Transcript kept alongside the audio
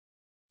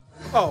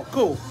Oh,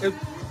 cool. It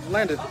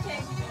landed. Okay.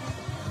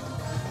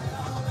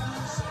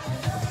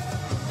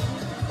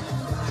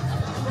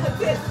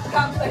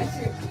 God bless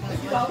you.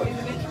 It's always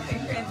an interesting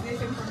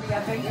transition for me. I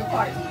beg your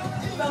pardon.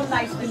 So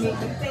nice to meet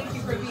you. Thank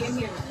you for being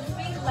here.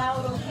 Speak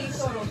loud, okay,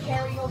 so it'll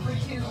carry over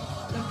to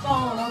the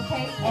phone,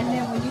 okay? And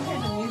then when you hear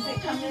the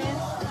music come in,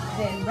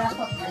 then wrap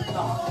up your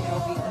song.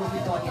 We'll be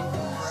going into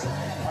the break.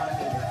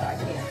 I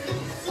can't.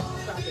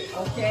 Stop it.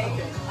 Okay?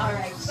 All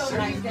right. So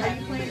nice. Are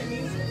you playing the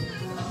music?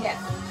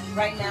 Yes.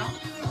 Right now?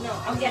 No.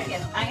 Oh, yes,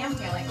 yes. I am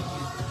playing the music.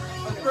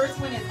 The first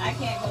one is I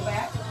Can't Go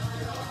Back.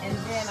 And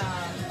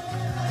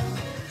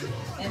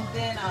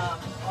then on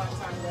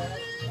time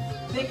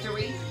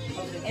victory,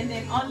 okay. And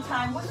then on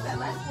time. What's that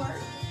last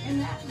word in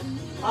that?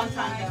 On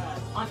time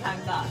God. On time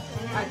God.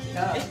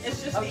 Mm-hmm.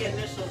 It's just the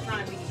initial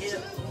time we hit.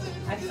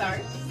 I'm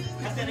sorry.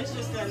 I said it's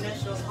just the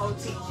initials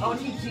OTG.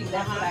 OTG.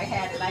 That's what I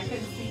had, and I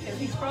couldn't see because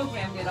he's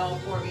programmed it all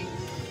for me.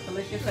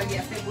 Alicia, so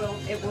yes, it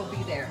will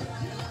be there.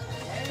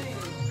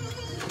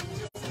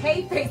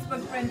 Hey,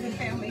 Facebook friends and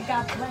family,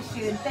 God bless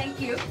you and thank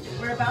you.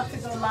 We're about to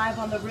go live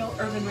on the Real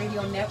Urban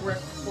Radio Network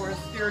for a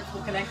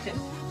spiritual connection.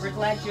 We're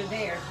glad you're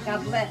there.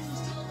 God bless.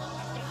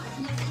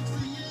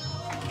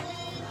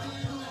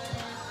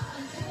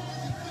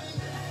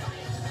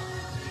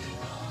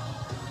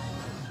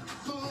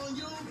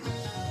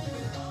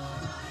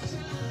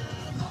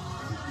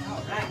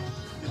 All right.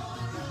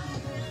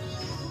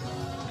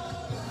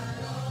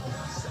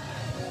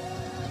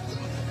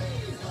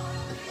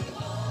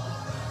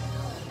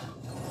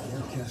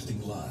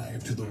 Broadcasting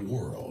live to the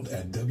world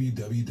at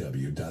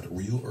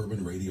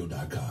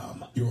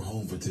www.realurbanradio.com. Your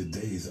home for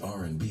today's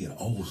R&B and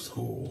old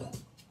school.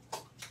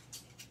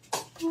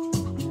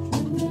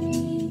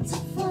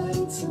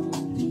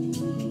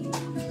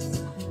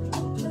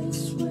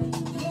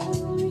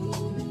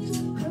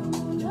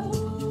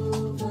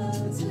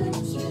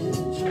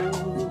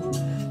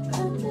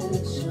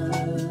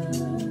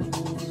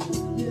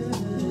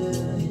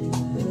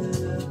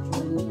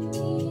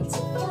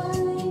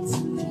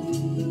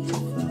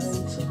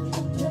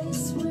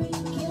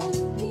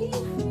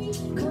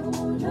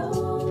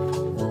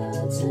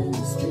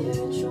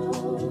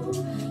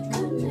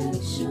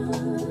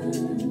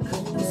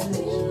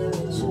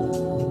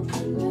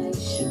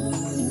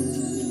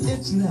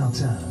 It's now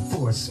time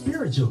for a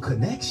spiritual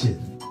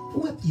connection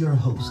with your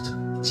host,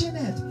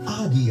 Jeanette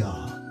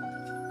Aguiar.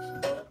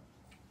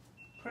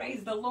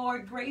 Praise the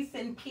Lord, grace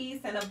and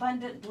peace and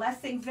abundant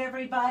blessings,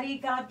 everybody.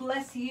 God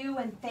bless you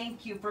and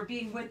thank you for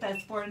being with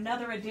us for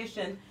another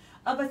edition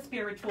of A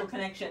Spiritual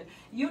Connection.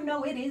 You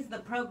know it is the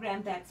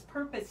program that's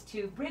purposed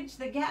to bridge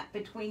the gap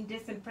between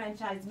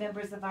disenfranchised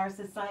members of our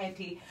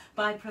society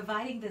by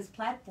providing this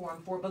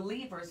platform for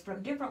believers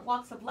from different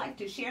walks of life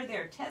to share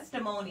their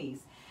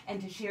testimonies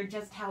and to share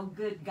just how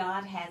good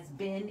God has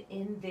been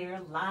in their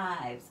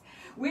lives.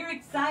 We're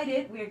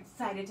excited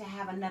to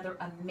have another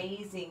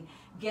amazing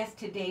guest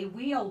today.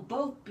 We'll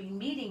both be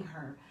meeting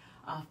her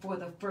for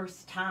the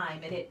first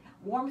time, and it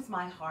warms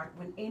my heart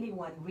when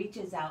anyone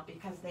reaches out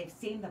because they've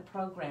seen the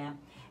program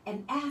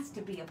and asked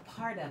to be a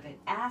part of it,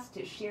 asked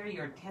to share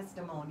your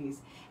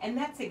testimonies. And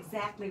that's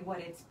exactly what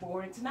it's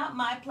for. It's not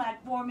my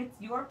platform, it's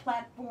your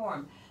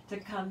platform to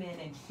come in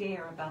and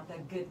share about the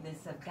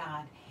goodness of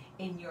God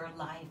in your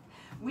life.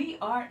 We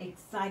are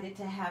excited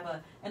to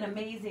have an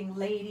amazing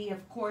lady.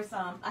 Of course,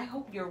 I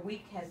hope your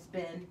week has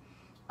been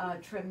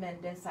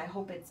tremendous. I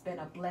hope it's been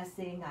a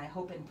blessing. I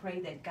hope and pray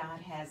that God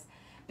has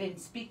been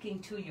speaking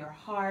to your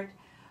heart,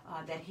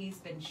 that he's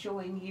been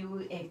showing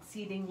you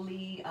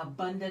exceedingly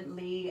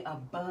abundantly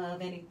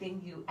above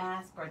anything you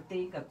ask or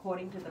think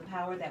according to the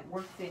power that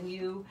works in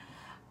you.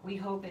 We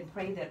hope and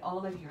pray that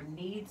all of your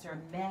needs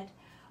are met.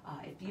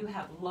 If you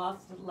have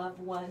lost loved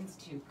ones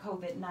to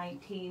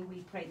COVID-19,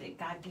 we pray that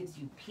God gives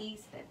you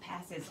peace that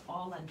passes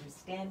all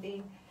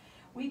understanding.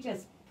 We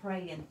just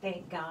pray and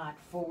thank God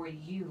for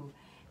you.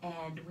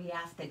 And we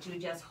ask that you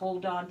just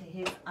hold on to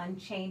his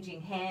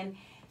unchanging hand.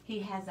 He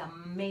has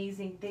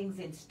amazing things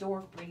in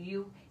store for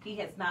you. He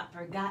has not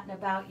forgotten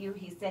about you.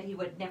 He said he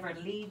would never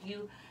leave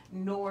you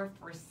nor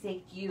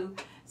forsake you.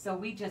 So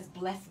we just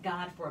bless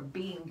God for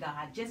being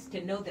God. Just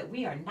to know that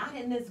we are not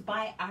in this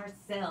by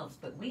ourselves,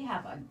 but we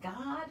have a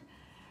God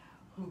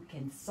who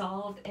can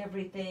solve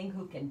everything,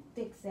 who can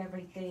fix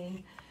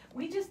everything.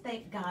 We just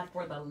thank God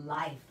for the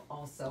life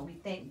also. We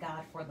thank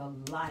God for the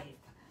life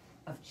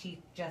of Chief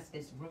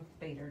Justice Ruth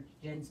Bader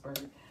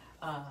Ginsburg.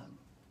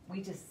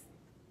 We just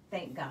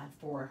thank God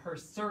for her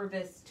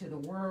service to the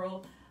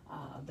world,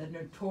 the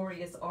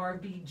notorious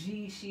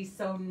RBG she's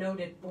so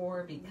noted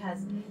for because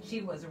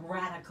she was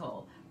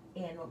radical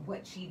in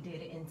what she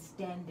did in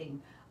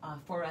standing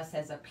for us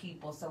as a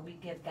people. So we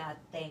give God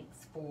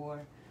thanks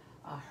for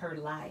her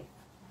life,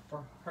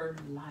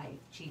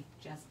 Chief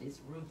Justice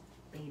Ruth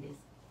Bader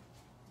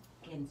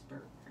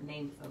Ginsburg. Her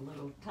name's a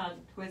little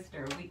tongue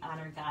twister. We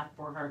honor God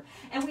for her.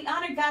 And we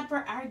honor God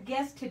for our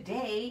guest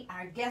today.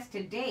 Our guest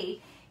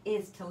today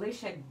is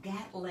Talisha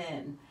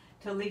Gatlin.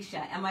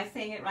 Talisha. Am I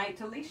saying it right?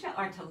 Talisha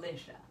or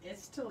Talisha?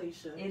 It's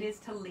Talisha. It is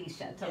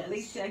Talisha. Yes.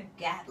 Talisha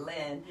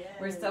Gatlin. Yes.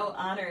 We're so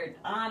honored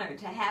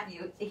to have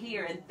you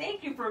here. And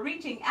thank you for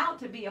reaching out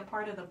to be a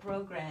part of the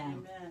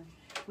program. Amen.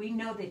 We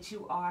know that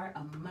you are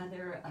a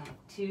mother of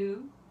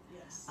two,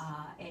 Yes.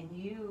 and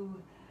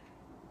you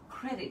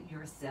credit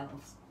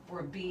yourself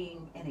for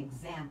being an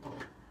example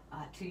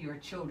to your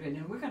children.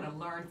 And we're going to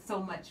learn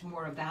so much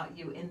more about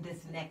you in this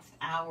next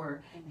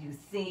hour. You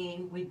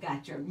sing. We've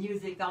got your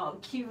music all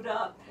queued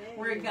up. Hey.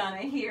 We're going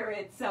to hear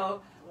it.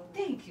 So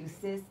thank you,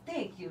 sis.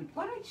 Thank you.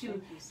 Why don't you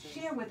Thank you, sis.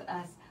 share with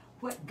us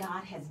what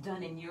God has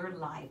done in your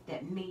life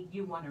that made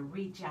you want to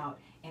reach out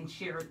and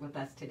share it with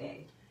us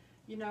today?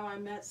 You know, I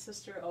met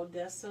Sister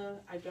Odessa.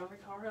 I don't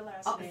recall her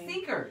last Oh, name.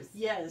 Seekers.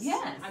 Yes.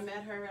 Yes. I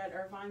met her at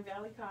Irvine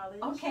Valley College.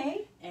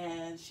 Okay.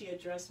 And she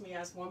addressed me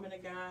as woman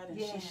of God, and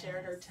she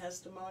shared her Yes.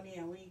 testimony,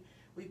 and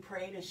we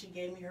prayed, and she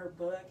gave me her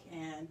book,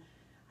 and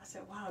I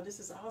said, wow, this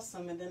is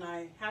awesome. And then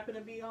I happened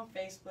to be on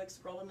Facebook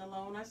scrolling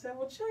along. I said,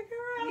 well, check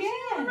her out. She's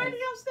on a Yes.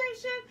 radio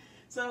station.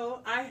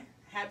 So I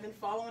have been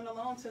following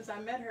along since I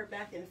met her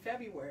back in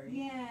February.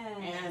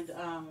 Yes.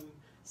 And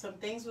some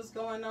things was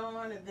going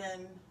on, and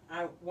then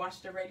I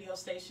watched the radio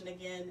station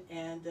again,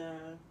 and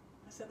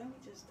I said, let me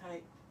just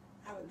type,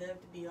 I would love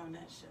to be on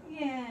that show.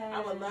 Yeah.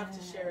 I would love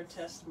to share a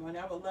testimony.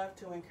 I would love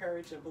to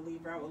encourage a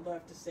believer. I would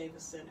love to save a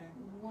sinner.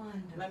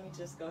 Wonderful. Let me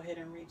just go ahead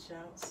and reach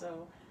out.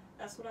 So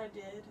that's what I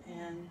did,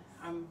 and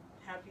I'm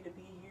happy to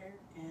be here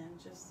and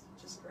just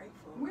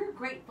grateful. We're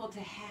grateful to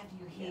have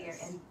you here,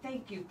 Yes. and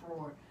thank you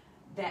for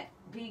that,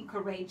 being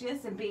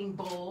courageous and being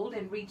bold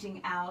and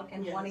reaching out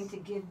and Yes. wanting to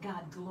give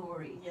God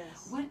glory.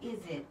 Yes. What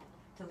is it,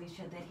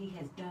 Talisha, that He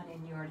has done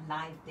in your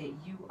life that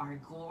you are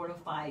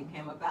glorifying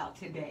Him about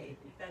today?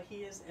 That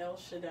He is El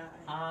Shaddai.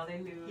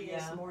 Hallelujah. He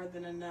is more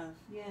than enough.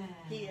 Yes.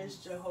 He is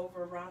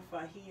Jehovah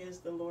Rapha. He is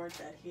the Lord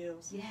that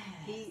heals. Yes.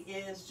 He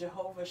is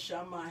Jehovah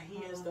Shammah.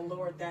 He is the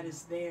Lord that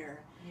is there.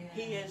 Yes.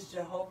 He is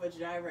Jehovah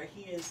Jireh.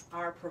 He is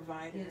our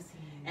provider. Yes,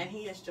 He is. And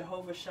He is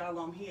Jehovah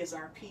Shalom. He is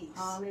our peace.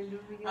 Hallelujah.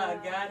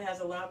 God has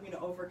allowed me to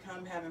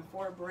overcome having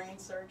 4 brain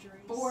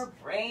surgeries. 4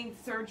 brain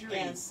surgeries.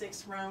 And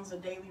 6 rounds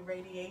of daily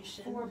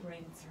radiation. 4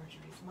 brain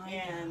surgeries. My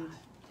And,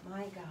 God.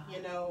 My God.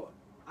 You know,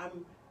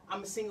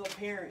 I'm a single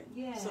parent.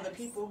 Yes. So the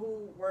people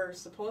who were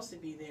supposed to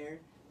be there,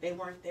 they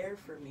weren't there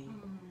for me.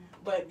 Mm.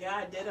 But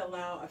God did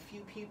allow a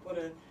few people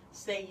to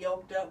stay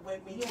yoked up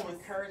with me, Yes. to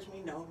encourage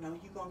me. No,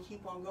 you're going to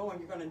keep on going.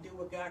 You're going to do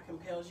what God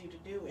compels you to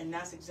do. And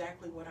that's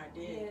exactly what I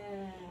did.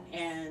 Yes.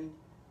 And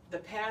the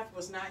path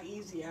was not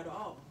easy at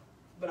all.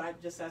 But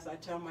as I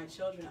tell my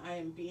children, I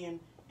am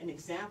being an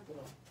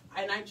example.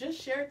 And I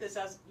just shared this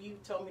as you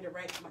told me to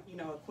write,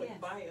 a quick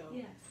Yes. bio.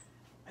 Yes.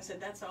 I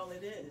said, that's all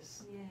it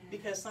is. Yes.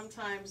 Because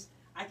sometimes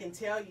I can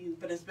tell you,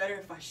 but it's better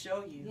if I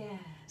show you. Yes.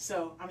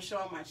 So I'm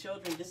showing my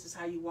children this is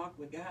how you walk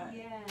with God.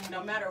 Yes.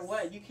 No matter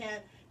what, you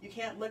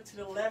can't look to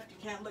the left, you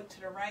can't look to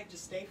the right.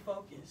 Just stay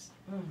focused.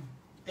 Mm.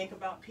 Think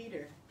about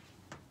Peter.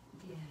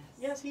 Yes.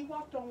 Yes, he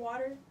walked on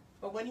water,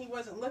 but when he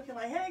wasn't looking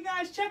like, hey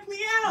guys, check me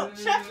out,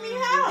 check me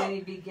Then out,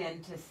 he began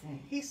to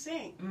sing. he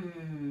sank.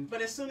 Mm.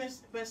 But as soon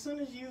as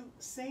you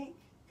sink,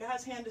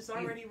 God's hand is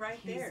already right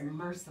He's there.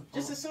 merciful.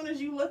 Just as soon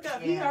as you look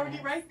up, He's Yes. already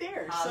right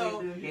there.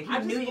 Hallelujah. So I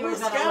He knew just you were bless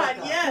going to God.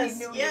 look up. Yes, He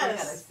knew yes. you were going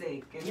to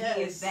sink. And Yes.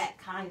 He is that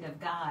kind of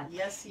God.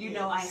 Yes, He You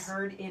know, I is.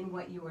 heard in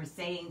what you were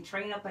saying,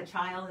 train up a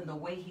child in the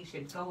way he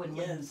should go, and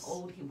when he's Yes.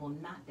 old, he will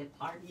not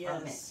depart from it.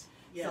 Yes.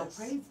 Yes.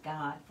 So praise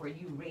God for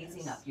you raising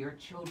Yes. up your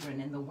children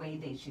in the way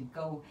they should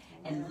go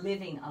and Amen.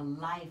 living a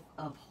life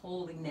of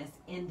holiness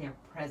in their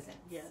presence.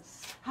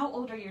 Yes. How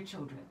old are your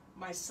children?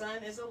 My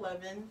son is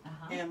 11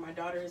 Uh-huh. and my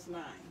daughter is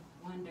 9.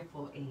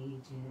 Wonderful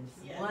ages.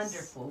 Yes.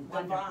 Wonderful, The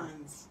wonderful.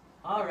 Vons.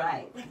 All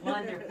right,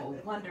 wonderful,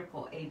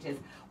 wonderful ages.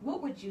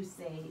 What would you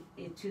say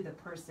to the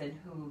person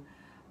who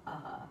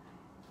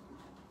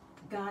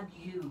God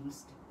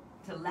used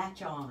to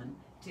latch on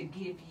to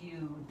give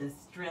you the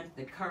strength,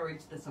 the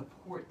courage, the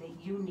support that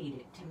you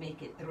needed to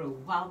make it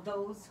through, while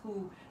those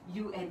who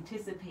you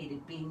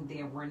anticipated being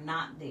there were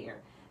not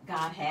there?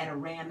 God had a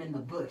ram in the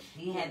bush.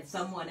 He had Yes.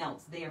 someone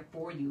else there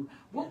for you.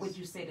 What Yes. would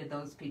you say to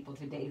those people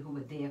today who were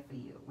there for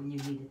you when you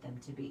needed them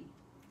to be?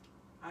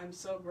 I'm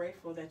so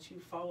grateful that you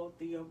followed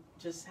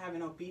just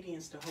having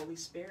obedience to Holy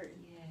Spirit.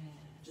 Yes.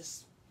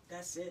 Just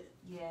that's it.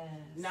 Yes.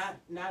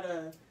 Not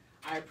a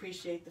I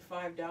appreciate the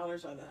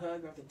 $5 or the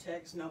hug or the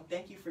text. No,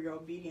 thank you for your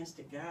obedience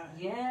to God.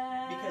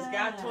 Yes. Because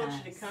God told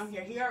you to come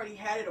here. He already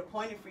had it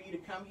appointed for you to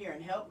come here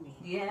and help me.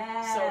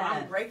 Yes. So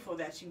I'm grateful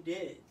that you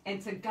did.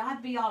 And to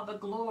God be all the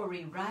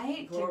glory,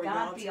 right? Glory to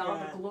God all be to all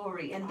God. the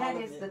glory. And All that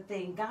of is it. the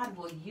thing. God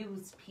will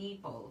use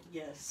people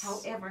Yes.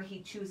 however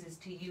He chooses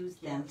to use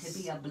them Yes.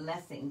 to be a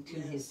blessing to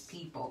His Yes.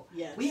 people.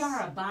 Yes. We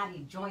are a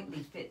body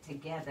jointly fit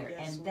together.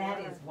 Yes, and we that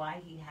are. is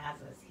why He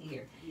has us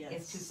here, Yes.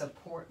 is to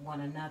support one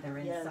another.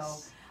 And Yes.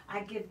 so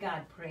I give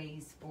God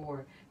praise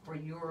for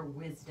your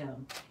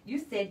wisdom. You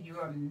said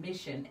your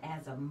mission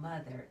as a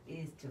mother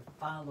is to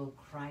follow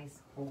Christ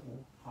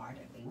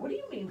wholeheartedly. What do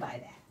you mean by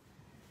that?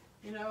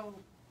 You know,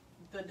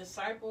 the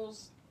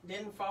disciples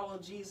didn't follow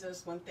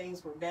Jesus when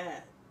things were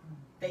bad.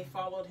 They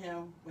followed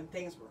him when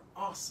things were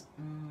awesome.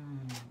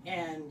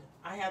 And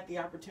I had the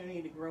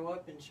opportunity to grow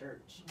up in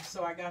church.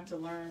 So I got to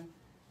learn,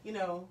 you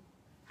know,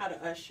 how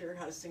to usher,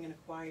 how to sing in a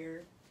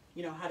choir,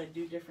 you know, how to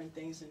do different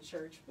things in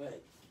church.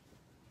 But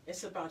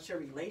it's about your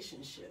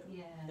relationship.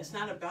 Yes. It's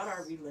not about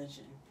our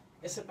religion.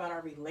 It's about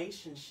our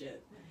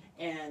relationship.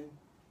 And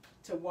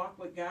to walk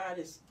with God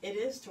it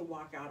is to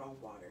walk out on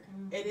water.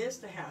 It is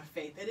to have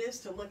faith. It is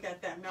to look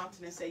at that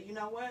mountain and say, you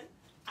know what?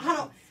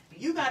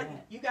 You got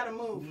to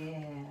move.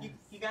 Yes.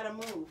 You got to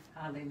move.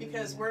 Hallelujah.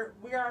 Because we're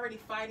already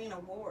fighting a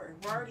war.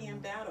 We're already in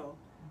battle.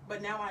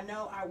 But now I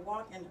know I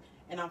walk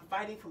and I'm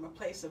fighting from a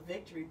place of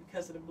victory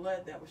because of the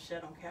blood that was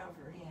shed on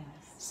Calvary.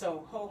 Yes.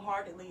 So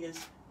wholeheartedly is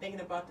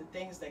thinking about the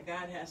things that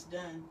God has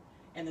done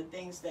and the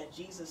things that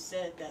Jesus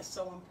said that's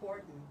so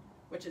important,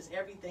 which is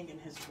everything in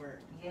his word.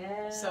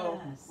 Yes.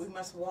 So we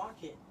must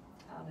walk it.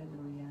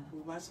 Hallelujah.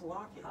 We must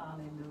walk it.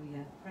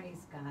 Hallelujah.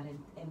 Praise God.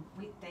 And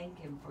we thank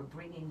him for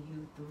bringing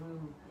you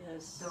through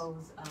Yes.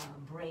 those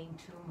brain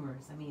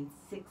tumors. I mean,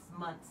 6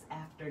 months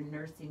after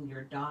nursing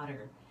your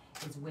daughter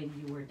is when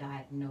you were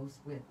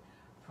diagnosed with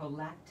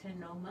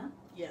prolactinoma,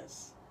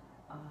 Yes.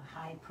 a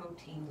high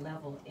protein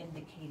level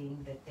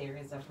indicating that there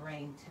is a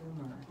brain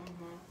tumor.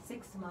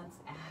 6 months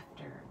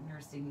after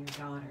nursing your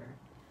daughter.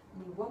 I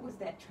mean, what was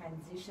that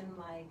transition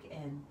like,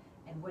 and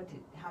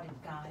how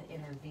did God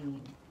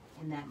intervene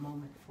in that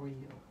moment for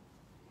you?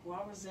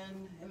 Well, I was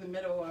in the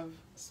middle of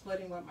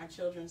splitting with my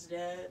children's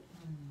dad,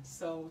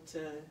 so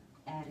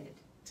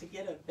to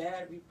get a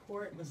bad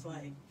report was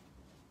like,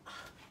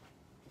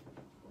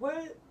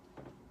 what?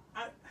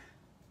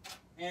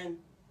 And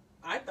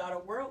I thought a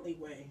worldly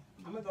way.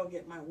 I'm gonna go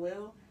get my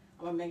will.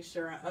 I'm gonna make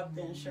sure I up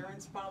the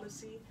insurance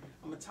policy.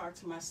 I'm gonna talk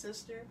to my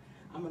sister.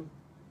 I'm gonna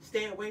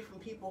stay away from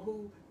people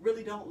who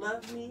really don't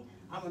love me.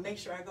 I'm gonna make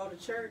sure I go to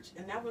church.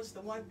 And that was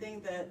the one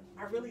thing that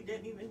I really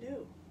didn't even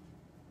do.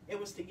 It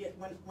was to get,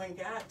 when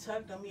God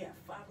tugged on me at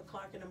 5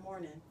 o'clock in the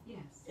morning,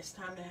 Yes. it's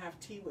time to have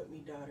tea with me,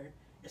 daughter.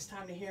 It's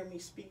time to hear me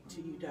speak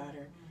to you,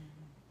 daughter.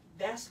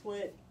 That's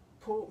what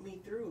pulled me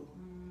through.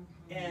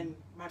 And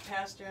my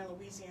pastor in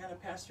Louisiana,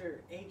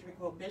 Pastor Adrian,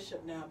 well,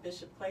 Bishop now,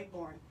 Bishop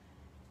Claiborne,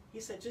 he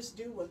said, just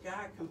do what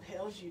God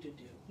compels you to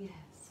do.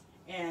 Yes.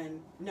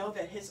 And know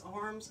that his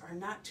arms are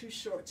not too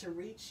short to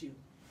reach you.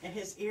 And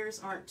his ears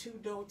aren't too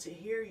dull to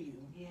hear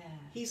you. Yes.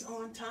 He's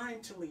on time,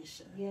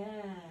 Talisha. Yes.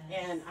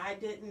 And I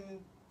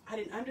didn't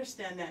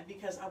understand that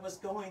because I was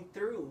going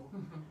through.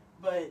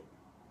 But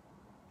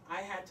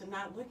I had to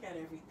not look at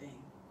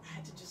everything. I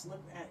had to just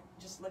look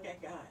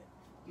at God.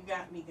 You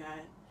got me,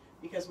 God.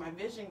 Because my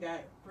vision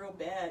got real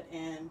bad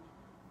and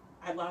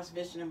I lost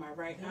vision in my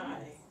right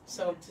eye.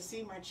 So to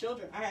see my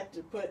children,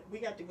 we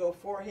got to go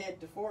forehead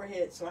to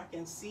forehead so I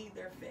can see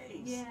their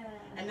face. Yes.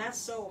 And that's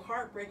so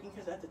heartbreaking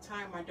because at the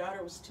time my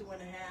daughter was 2.5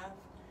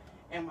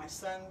 and my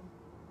son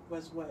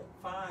was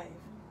 5.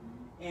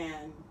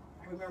 And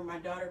I remember my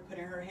daughter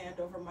putting her hand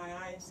over my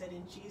eye and said,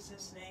 in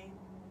Jesus' name,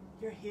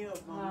 you're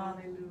healed, Mama.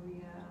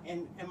 Hallelujah.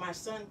 And my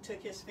son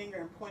took his finger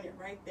and pointed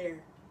right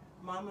there.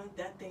 Mama,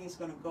 that thing is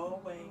going to go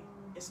away.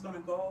 It's going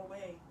to go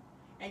away.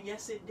 And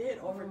yes, it did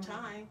over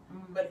time.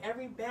 But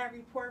every bad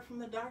report from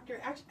the doctor,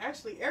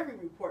 actually every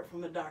report from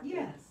the doctor,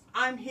 Yes.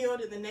 I'm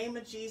healed in the name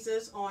of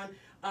Jesus on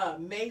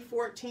May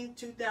 14th,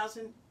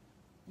 2015.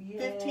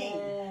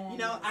 Yes. You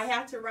know, I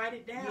had to write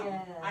it down.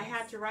 Yes. I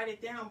had to write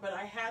it down, but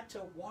I had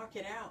to walk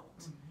it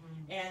out.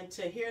 And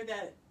to hear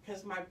that,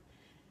 because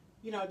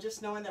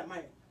just knowing that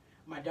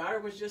my daughter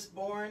was just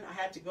born, I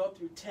had to go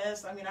through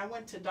tests. I mean, I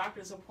went to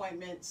doctor's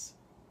appointments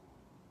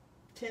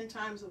 10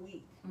 times a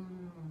week.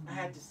 I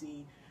had to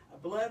see a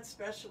blood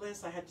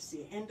specialist. I had to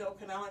see an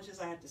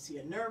endocrinologist. I had to see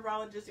a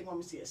neurologist. They want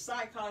me to see a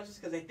psychologist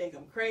because they think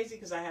I'm crazy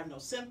because I have no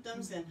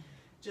symptoms and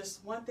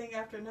just one thing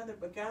after another.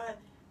 But God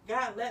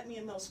let me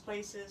in those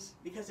places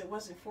because it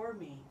wasn't for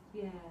me.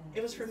 Yes.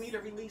 It was for me to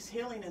release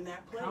healing in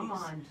that place. Come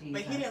on, Jesus.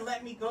 But he didn't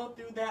let me go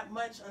through that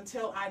much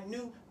until I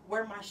knew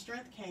where my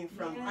strength came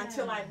from. Yes.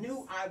 Until I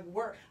knew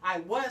I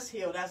was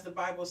healed, as the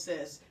Bible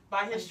says.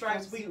 By his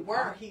stripes we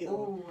were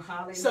healed. Oh,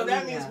 hallelujah. So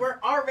that means we're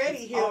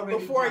already healed already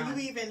before done.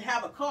 you even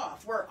have a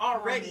cough. We're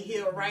already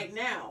healed right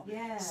now.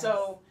 Yes.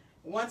 So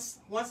once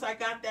I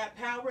got that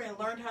power and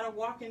learned how to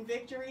walk in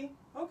victory,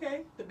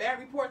 okay, the bad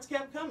reports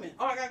kept coming.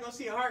 Oh, I gotta go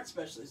see a heart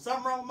specialist.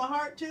 Something wrong with my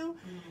heart too?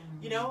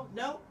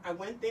 No, I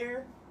went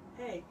there.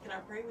 Hey, can I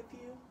pray with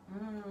you?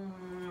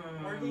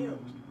 We're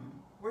healed.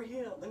 We're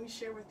healed. Let me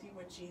share with you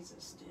what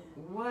Jesus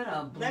did. What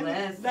a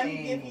blessing. Let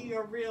me give you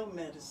your real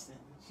medicine.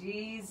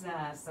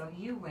 Jesus. So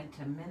you went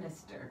to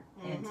minister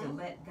and to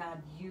let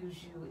God use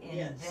you in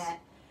Yes. that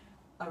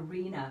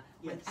arena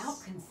Yes.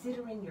 without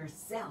considering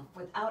yourself,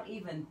 without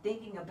even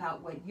thinking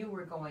about what you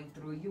were going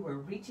through. You were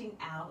reaching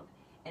out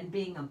and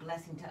being a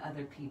blessing to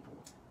other people.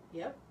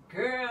 Yep.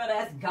 Girl,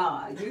 that's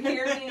God. You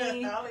hear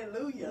me?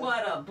 Hallelujah.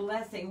 What a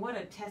blessing. What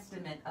a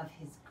testament of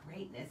his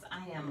greatness.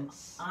 I am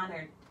Yes.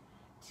 honored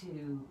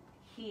to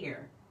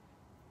hear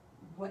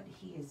what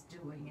he is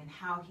doing and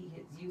how he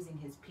is using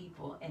his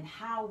people and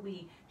how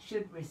we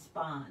should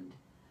respond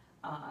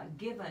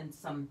given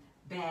some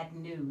bad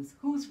news.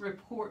 Whose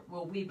report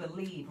will we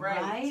believe,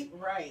 right?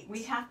 Right.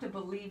 We have to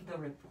believe the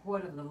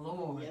report of the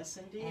Lord. Yes,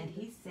 indeed. And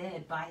he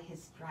said, by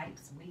his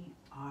stripes we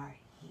are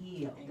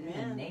healed. Amen.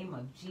 In the name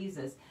of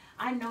Jesus.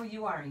 I know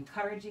you are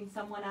encouraging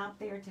someone out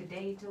there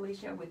today,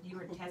 Talisha, with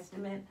your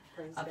testament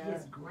Praise of God.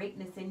 his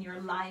greatness in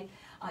your life.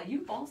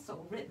 You've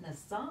also written a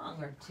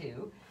song or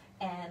two.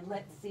 And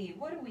let's see,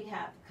 what do we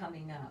have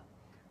coming up?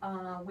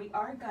 We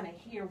are going to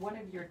hear one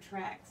of your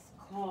tracks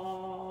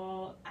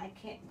called I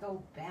Can't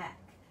Go Back.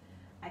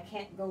 I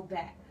Can't Go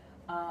Back.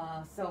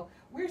 So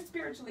we're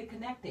spiritually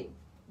connecting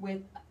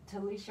with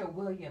Talisha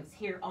Williams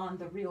here on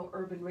the Real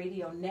Urban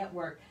Radio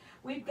Network.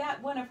 We've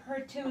got one of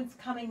her tunes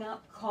coming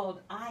up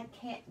called I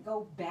Can't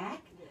Go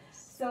Back.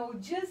 Yes. So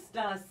just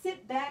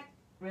sit back,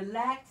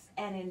 relax,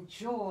 and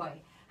enjoy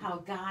how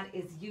God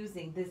is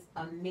using this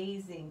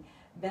amazing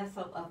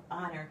vessel of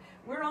honor.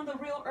 We're on the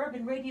Real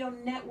Urban Radio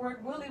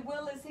Network. Willie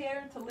Will is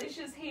here.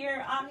 Talisha's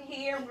here. I'm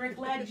here. We're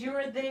glad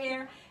you're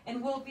there.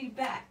 And we'll be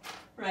back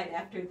right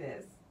after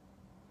this.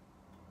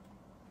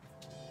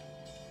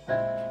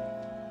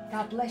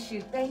 God bless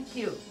you. Thank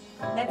you.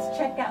 Let's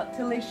check out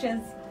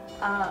Talisha's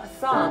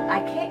song, I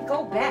Can't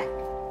Go Back.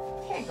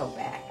 Can't go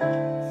back.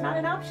 It's not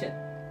an option.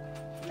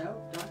 No,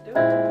 don't do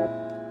it.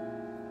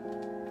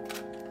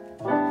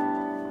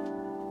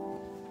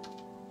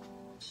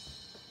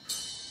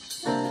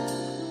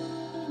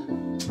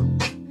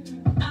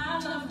 I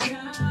love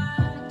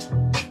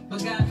God,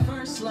 but God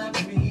first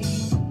loved me.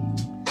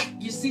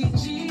 You see,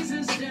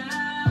 Jesus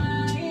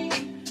died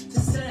to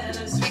set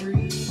us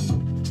free.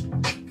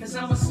 'Cause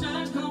I was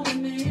stuck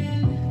going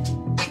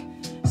in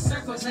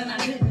circles and I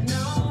didn't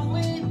know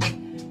it.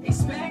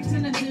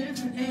 Expecting a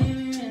different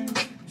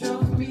end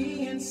drove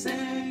me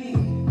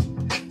insane.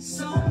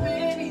 So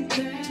many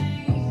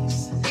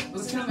things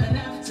was coming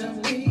after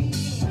me,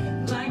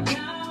 like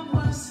I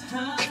was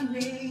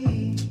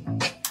honey,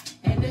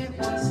 and it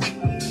was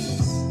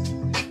peace.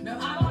 No,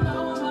 I don't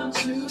know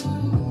about you,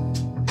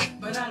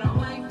 but I don't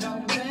like no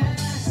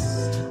mess.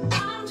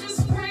 I'm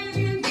just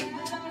praying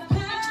that I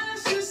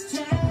pass this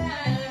test.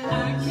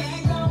 I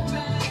can't go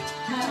back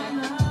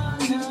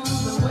to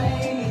the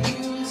way it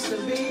used to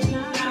be. I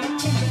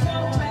can't go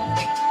back.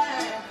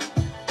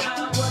 I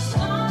was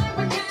blind,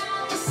 but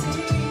now I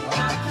see.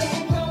 I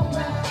can't go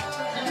back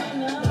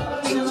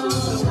to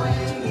the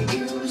way it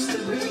used to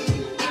be.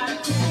 I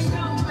can't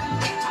go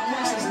back. I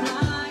was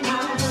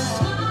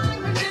blind,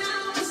 but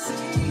now I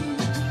see.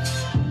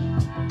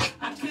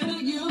 I could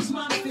have used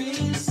my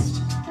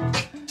fist,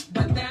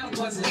 but that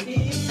wasn't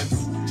it.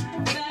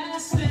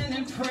 Fasting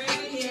and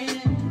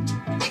praying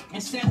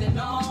and standing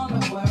on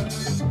the word.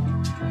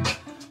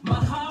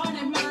 My heart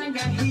and mind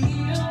got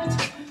healed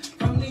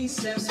from these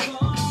steps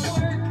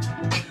forward.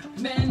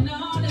 Man,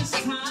 all this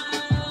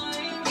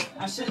time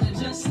I should have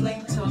just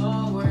linked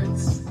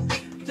towards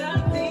the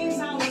things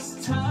I was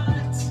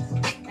taught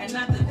and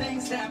not the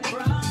things that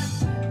brought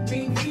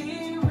me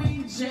fear,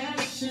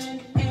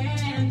 rejection,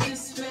 and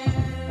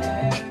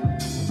despair.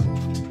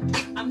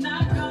 I'm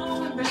not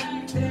going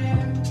back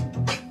there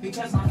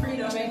because my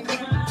freedom in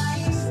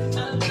Christ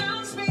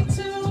allows me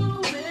to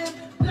live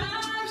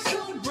life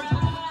so bright.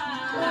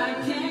 I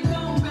can't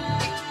go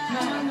back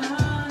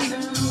to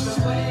the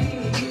way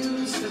it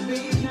used to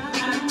be. I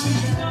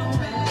can't go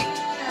back.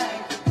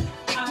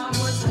 I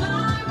was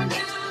blind, but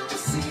now I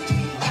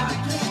see. I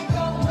can't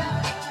go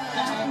back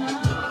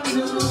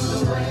to the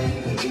way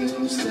it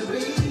used to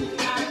be.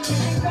 I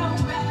can't go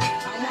back.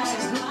 I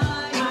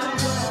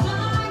was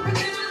blind, but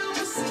now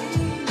I see.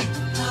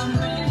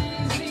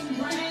 Amazing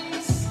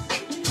grace,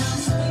 how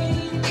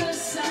sweet the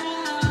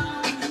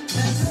sound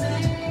that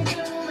saved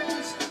a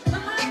wretch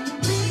like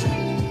me.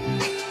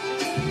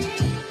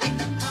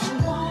 I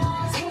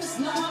once was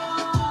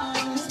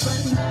lost,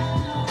 but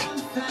now I'm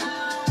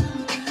found.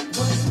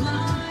 Was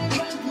blind,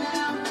 but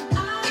now I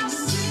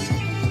see.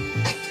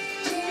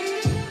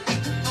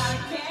 I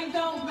can't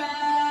go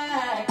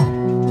back.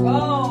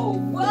 Whoa,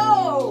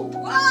 whoa,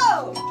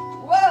 whoa,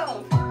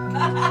 whoa.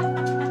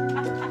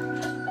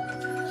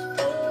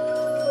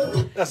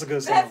 That's a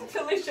good song. That's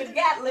Talisha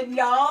Gatlin,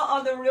 y'all,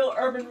 on the Real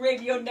Urban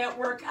Radio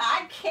Network.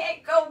 I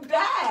can't go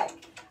back.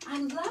 I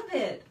love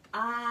it.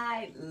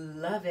 I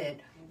love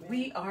it.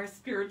 We are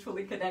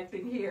spiritually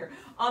connecting here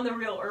on the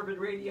Real Urban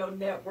Radio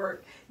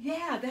Network.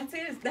 Yeah, that's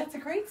it. That's a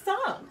great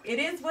song. It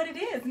is what it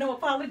is. No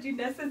apology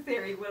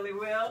necessary, Willie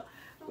Will.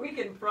 We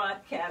can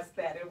broadcast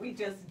that, and we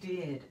just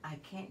did. I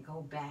Can't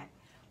Go Back.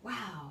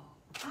 Wow,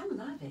 I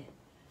love it.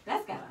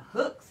 That's got a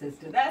hook,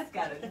 sister. That's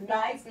got a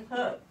nice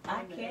hook.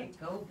 I can't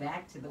go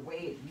back to the way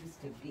it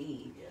used to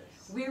be.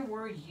 Yes. Where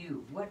were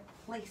you? What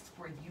place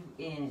were you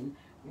in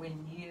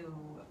when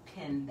you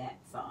penned that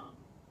song?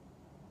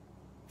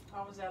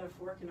 I was at a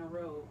fork in the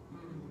road.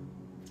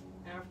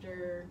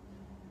 After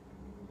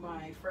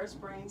my first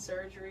brain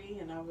surgery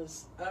and I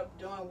was up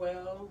doing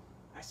well,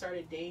 I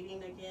started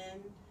dating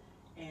again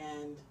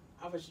and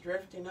I was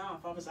drifting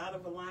off. I was out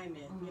of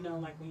alignment. You know,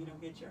 like when you don't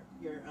get your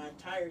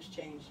tires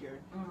changed, your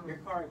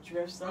car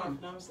drifts off.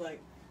 And I was like,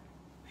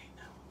 wait,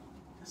 no,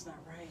 that's not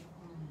right.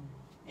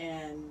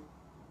 And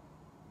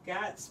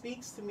God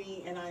speaks to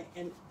me, and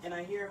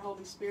I hear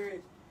Holy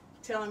Spirit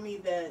telling me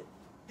that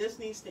this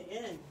needs to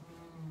end.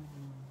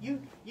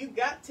 You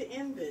got to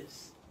end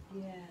this.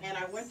 Yes. And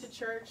I went to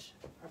church.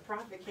 A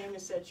prophet came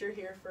and said, "You're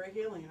here for a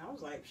healing." And I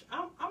was like,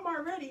 I'm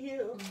already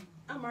healed.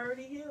 I'm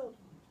already healed.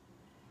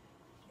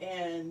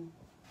 And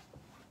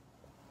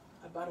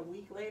about a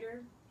week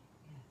later,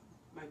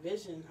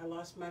 I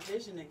lost my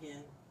vision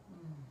again.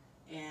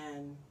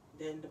 And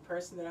then the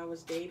person that I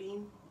was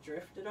dating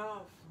drifted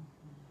off.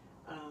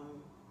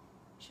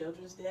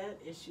 Children's debt,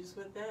 issues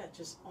with that.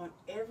 Just on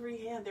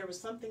every hand, there was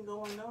something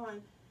going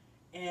on.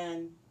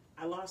 And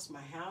I lost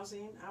my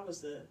housing. I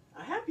was a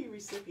happy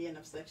recipient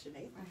of Section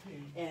 8.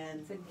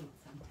 And it's a need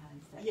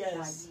sometimes that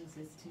Yes. God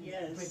uses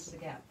to bridge the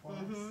gap for us.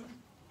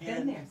 Been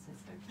And- there,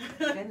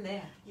 sister. Been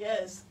there.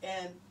 Yes,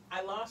 and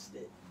I lost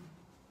it.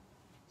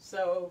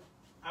 So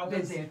I Been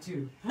was there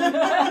too.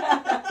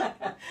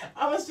 I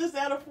was just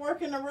at a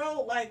fork in the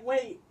road, like,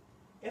 wait,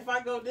 if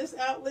I go this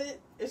outlet,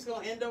 it's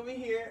gonna end over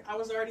here. I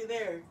was already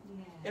there.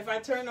 If I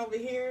turn over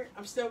here,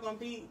 I'm still gonna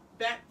be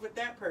back with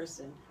that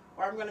person.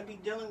 Or I'm gonna be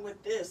dealing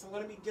with this. I'm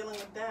gonna be dealing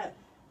with that.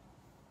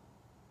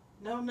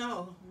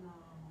 No.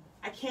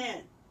 I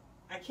can't.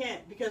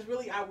 Because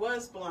really I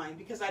was blind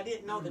because I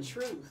didn't know the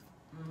truth.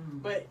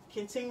 But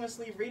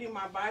continuously reading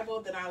my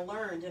Bible, then I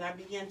learned and I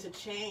began to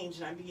change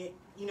and I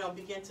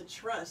began to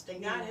trust,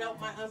 and God helped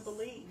my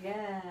unbelief.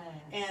 Yes.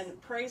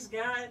 And praise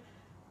God,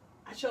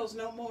 I chose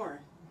no more.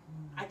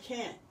 I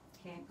can't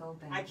go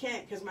back. I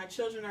can't, because my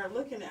children are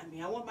looking at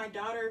me. I want my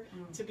daughter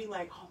to be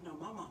like, "Oh no,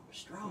 my mom was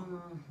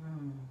strong."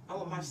 I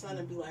want my son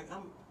to be like,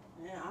 I'm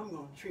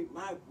going to treat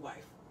my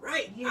wife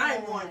right.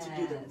 I'm going to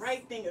do the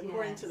right thing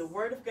according to the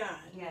Word of God.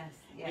 Yes.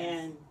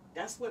 And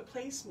that's what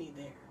placed me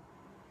there.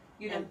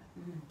 You know, And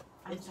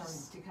I'm it sorry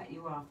just- to cut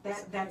you off.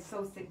 That's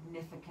so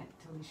significant,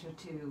 Talisha,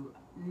 to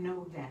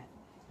know that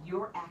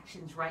your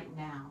actions right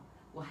now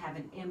will have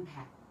an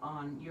impact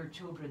on your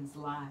children's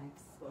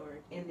lives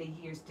Lord. in the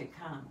years to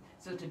come.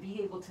 So to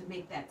be able to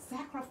make that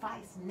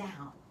sacrifice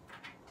now,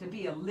 to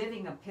be a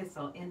living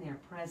epistle in their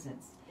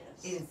presence,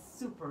 Yes. is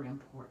super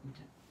important.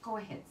 Go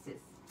ahead,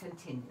 sis.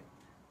 Continue.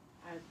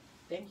 I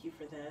thank you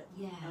for that.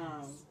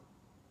 Yes.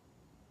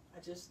 I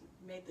just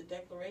made the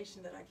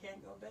declaration that I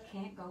can't go back.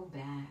 Can't go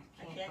back.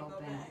 I can't go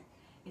back.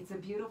 It's a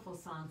beautiful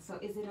song. So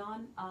is it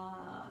on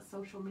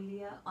social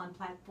media, on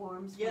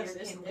platforms? Yes,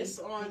 Where can it's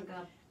we on. pick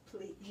up?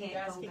 Please, you Can't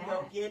guys Go can Back.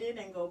 go get it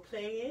and go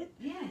play it.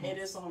 Yes. It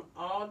is on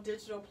all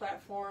digital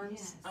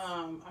platforms. Yes.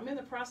 I'm in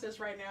the process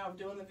right now of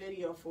doing the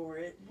video for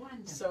it.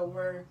 Wonderful. So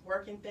we're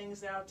working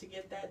things out to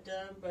get that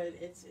done, but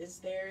it's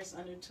there. It's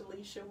under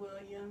Talisha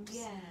Williams.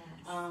 Yes.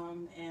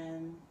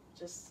 And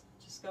just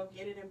go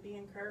get it and be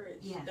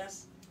encouraged.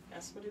 Yes.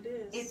 That's what it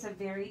is. It's a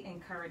very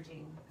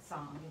encouraging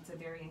song. It's a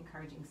very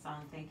encouraging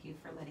song. Thank you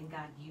for letting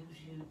God use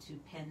you to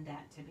pen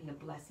that to be a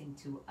blessing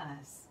to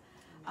us.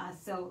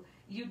 So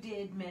you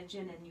did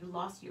mention, and you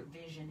lost your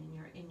vision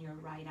in your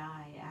right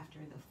eye after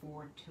the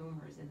 4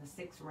 tumors and the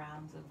 6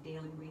 rounds of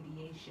daily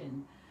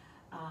radiation.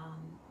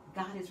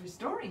 God is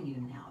restoring you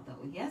now,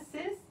 though. Yes,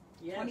 sis?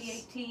 Yes.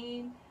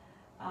 2018,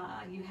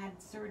 you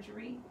had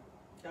surgery.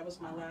 That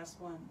was my last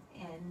one.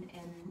 And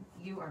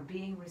you are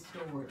being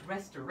restored.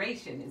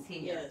 Restoration is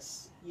here.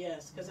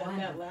 Yes. Because at that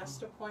Wonderful.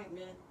 last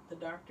appointment, the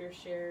doctor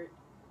shared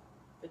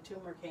the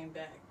tumor came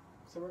back.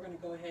 So we're going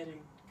to go ahead and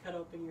cut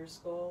open your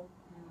skull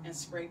and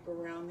scrape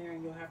around there,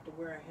 and you'll have to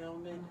wear a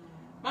helmet.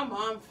 My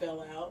mom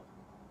fell out.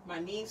 My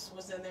niece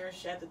was in there.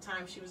 At the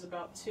time, she was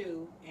about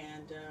 2,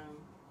 and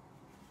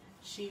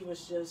she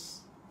was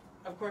just,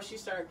 of course, she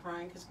started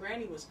crying because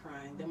Granny was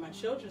crying. Then my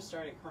children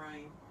started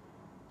crying.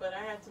 But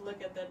I had to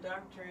look at that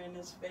doctor in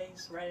his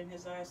face, right in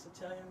his eyes, to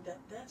tell him that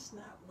that's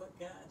not what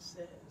God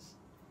says.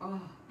 Oh,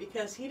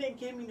 Because he didn't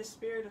give me the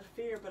spirit of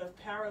fear, but of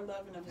power,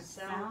 love, and of a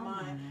sound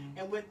mind.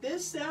 And with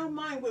this sound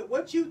mind, with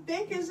what you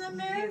think is in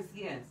there,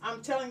 yes.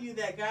 I'm telling you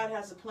that God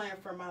has a plan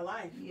for my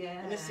life.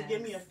 Yes. And it's to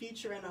give me a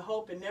future and a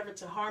hope and never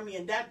to harm me.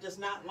 And that does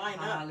not line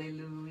up.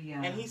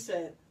 Hallelujah. And he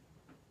said,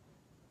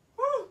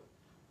 whew.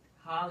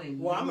 Hallelujah.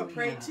 Well, I'm going to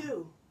pray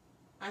too.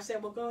 I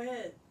said, well, go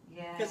ahead.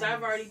 Yes. Because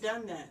I've already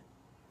done that.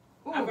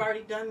 Ooh. I've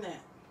already done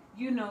that.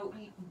 You know,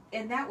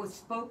 and that was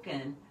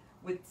spoken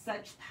with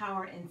such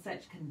power and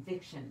such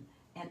conviction.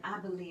 And I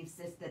believe,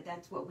 sis, that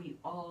that's what we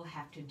all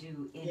have to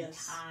do in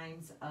Yes.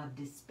 times of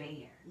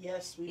despair.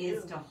 Yes, we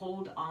Is do. to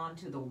hold on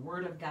to the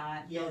Word of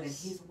God, know that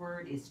Yes. His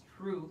Word is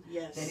true,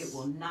 Yes. that it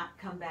will not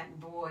come back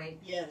void,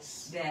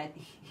 Yes. that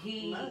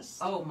He, Must.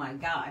 oh my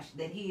gosh,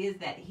 that He is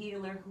that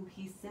healer who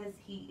He says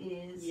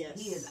He is. Yes.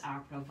 He is our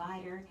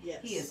provider.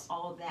 Yes. He is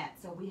all that.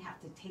 So we have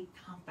to take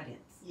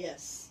confidence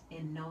Yes.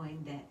 in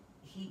knowing that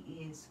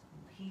He is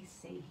who He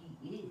say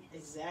He is,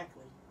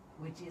 Exactly.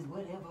 which is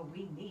whatever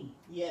we need.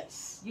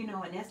 Yes. You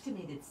know, an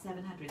estimated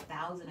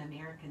 700,000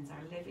 Americans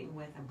are living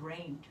with a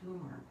brain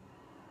tumor,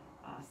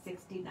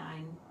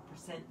 69%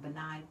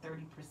 benign,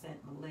 30%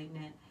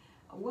 malignant.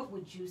 What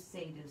would you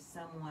say to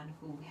someone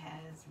who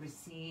has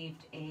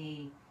received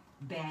a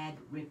bad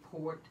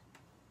report,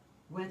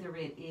 whether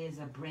it is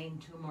a brain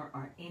tumor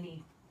or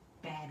any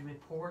bad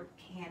report,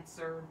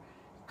 cancer,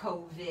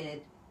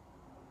 COVID,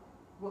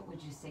 what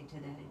would you say to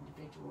that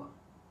individual?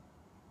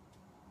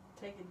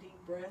 Take a deep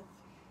breath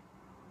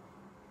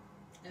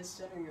and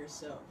center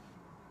yourself.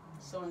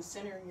 So in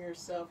centering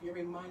yourself, you're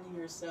reminding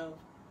yourself,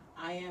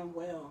 I am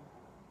well.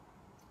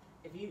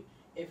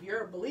 If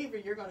you're a believer,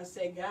 you're going to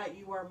say, God,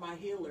 you are my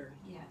healer.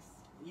 Yes.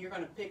 You're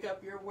going to pick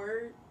up your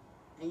word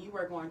and you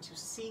are going to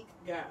seek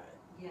God.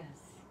 Yes.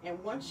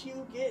 And once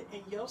you get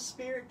in your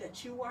spirit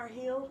that you are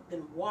healed,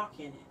 then walk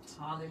in it.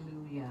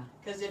 Hallelujah.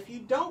 Because if you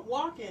don't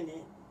walk in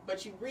it,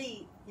 but you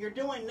read, you're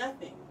doing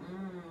nothing.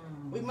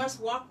 We must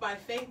walk by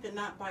faith and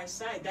not by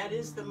sight. That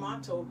is the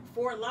motto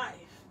for life.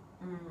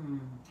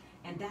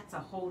 And that's a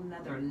whole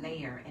nother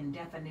layer and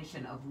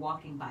definition of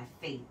walking by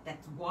faith.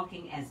 That's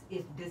walking as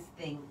if this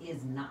thing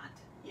is not.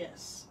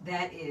 Yes.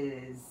 That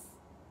is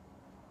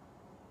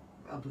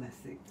a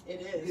blessing.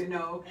 It is. You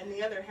know? And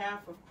the other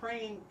half of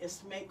praying is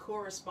to make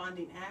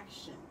corresponding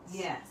actions.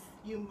 Yes.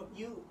 You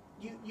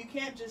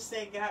can't just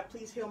say, God,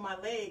 please heal my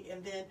leg,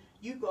 and then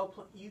you go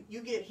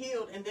you get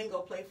healed and then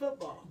go play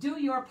football. Do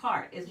your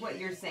part is what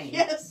you're saying.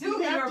 Yes, do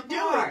you have your to do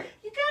part. it.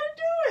 You gotta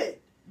do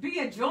it. Be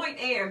a joint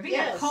heir. Be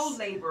a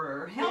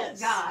co-laborer. Help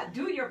God.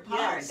 Do your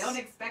part. Don't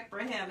expect for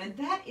him. And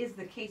that is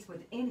the case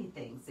with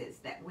anything, sis,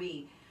 that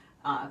we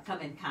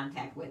come in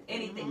contact with.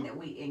 Anything that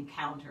we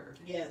encounter.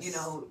 Yes. You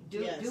know,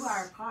 do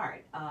our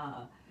part.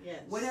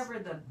 Yes. Whatever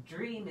the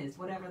dream is,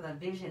 whatever the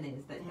vision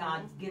is that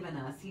God's given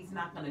us, he's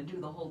not going to do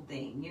the whole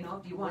thing. You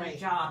know, if you want a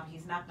job,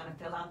 he's not going to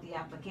fill out the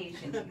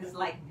application. He's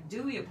like,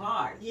 do your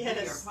part. Yes.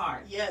 Do your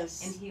part.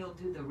 Yes. And he'll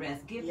do the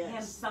rest. Give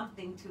him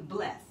something to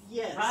bless.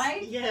 Yes.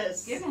 Right?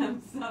 Yes. Give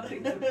him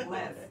something to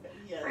bless.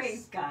 Yes.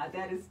 Praise God.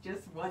 That is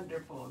just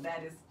wonderful.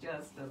 That is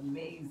just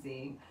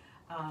amazing.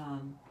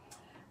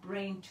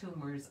 Brain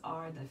tumors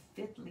are the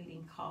fifth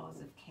leading cause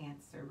of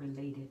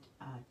cancer-related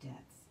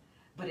deaths.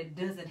 But it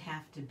doesn't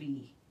have to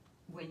be.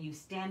 When you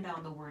stand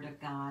on the Word of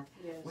God,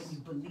 when you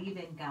believe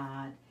in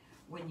God,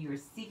 when you're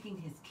seeking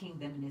His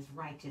kingdom and His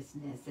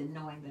righteousness and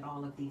knowing that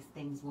all of these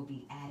things will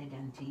be added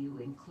unto you,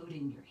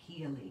 including your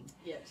healing.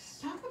 Yes.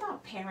 Talk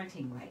about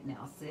parenting right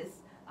now, sis.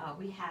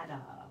 We had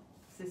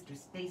Sister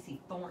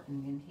Stacy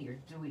Thornton in here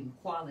doing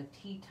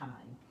quality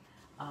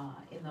time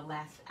in the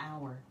last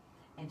hour.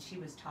 And she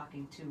was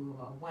talking to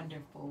a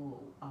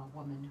wonderful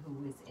woman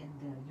who is in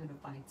the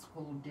Unified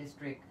School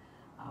District,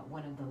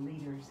 one of the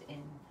leaders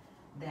in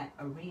that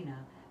arena,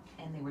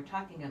 and they were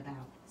talking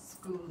about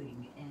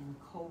schooling and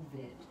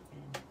COVID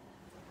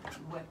and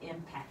what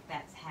impact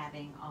that's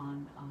having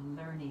on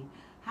learning.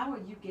 How are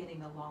you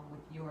getting along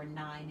with your 9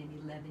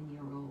 and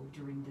 11-year-old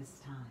during this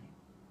time?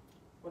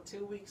 Well,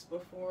 2 weeks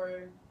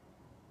before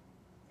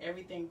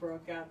everything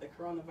broke out, the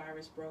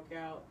coronavirus broke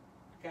out,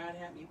 God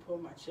had me pull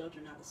my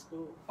children out of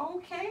school.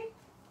 Okay.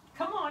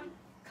 Come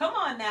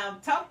on now,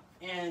 talk.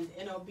 And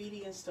in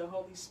obedience to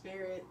Holy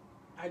Spirit,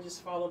 I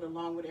just followed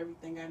along with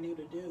everything I knew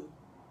to do,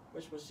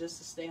 which was just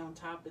to stay on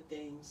top of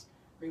things,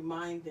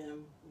 remind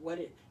them what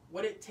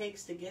it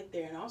takes to get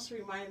there, and also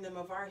remind them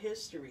of our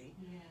history.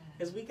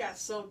 Because we got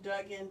so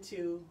dug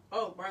into,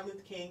 Martin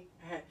Luther King,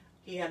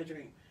 he had a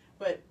dream.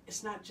 But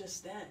it's not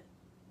just that.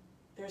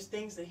 There's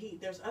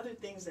other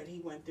things that he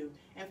went through.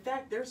 In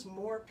fact, there's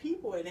more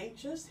people. It ain't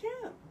just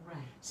him. Right.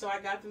 So I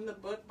got them the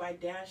book by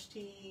Dash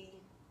T.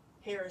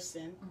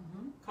 Harrison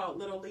called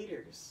Little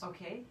Leaders.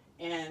 Okay.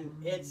 And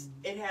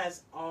it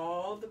has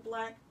all the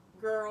black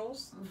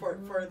girls for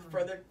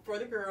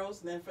the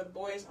girls, and then for the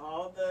boys,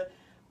 all the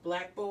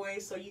black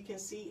boys, so you can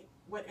see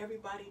what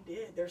everybody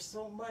did. There's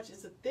so much.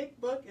 It's a thick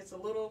book.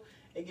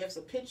 It gives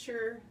a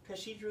picture,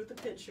 because she drew the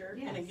picture,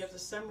 and it gives a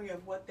summary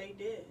of what they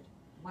did.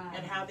 Wow.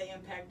 And how they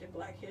impacted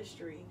black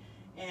history.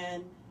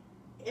 And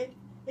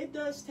it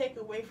does take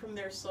away from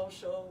their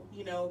social,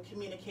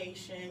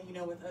 communication,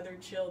 with other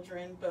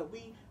children, but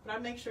I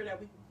make sure that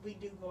we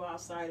do go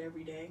outside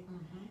every day.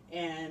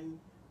 And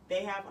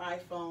they have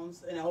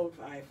iPhones, an old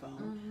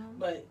iPhone,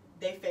 but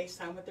they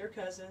FaceTime with their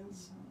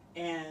cousins,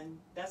 and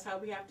that's how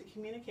we have to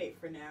communicate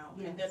for now.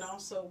 And then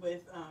also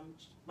with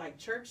like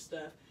church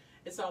stuff,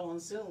 it's all on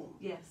Zoom.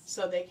 Yes.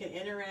 So they can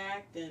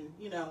interact and,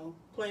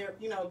 play,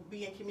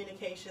 be in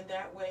communication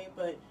that way,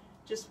 but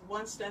just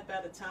one step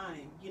at a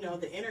time.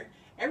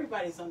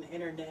 Everybody's on the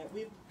internet.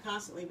 We've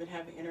constantly been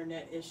having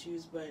internet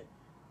issues, but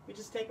we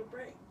just take a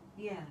break.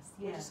 Yes.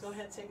 We'll just go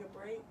ahead and take a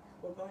break.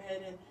 We'll go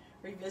ahead and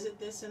revisit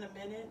this in a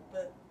minute,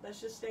 but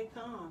let's just stay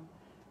calm.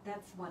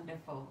 That's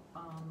wonderful.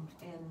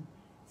 And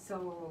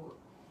so,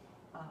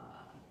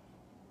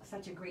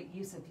 such a great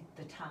use of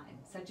the time,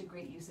 such a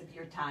great use of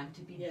your time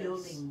to be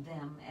building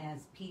them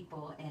as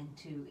people and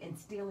to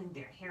instilling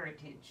their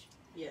heritage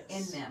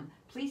in them.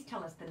 Please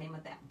tell us the name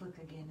of that book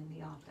again and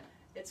the author.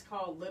 It's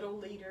called Little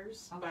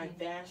Leaders by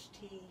Vash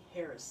T.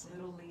 Harrison.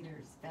 Little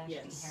Leaders, Vash T.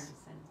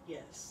 Harrison.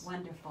 Yes.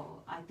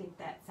 Wonderful. I think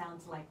that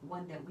sounds like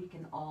one that we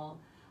can all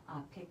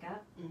pick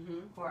up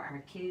for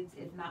our kids,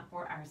 if not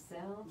for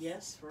ourselves.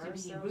 Yes, for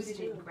ourselves to be rooted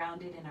too. and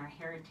grounded in our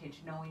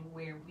heritage, knowing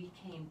where we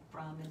came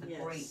from and the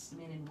great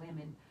men and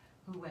women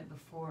who went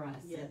before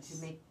us, and to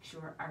make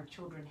sure our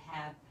children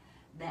have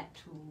that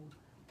tool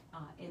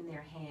in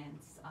their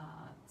hands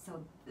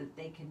so that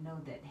they can know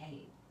that,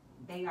 hey,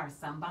 they are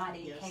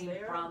somebody, Yes, came they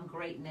are. from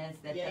greatness,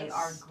 that they Yes.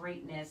 are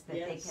greatness, that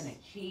they Yes. can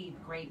achieve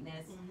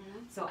greatness.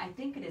 Mhm. So I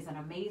think it is an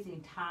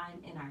amazing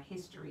time in our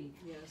history.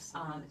 Yes.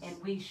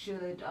 And we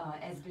should,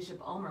 as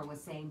Bishop Omer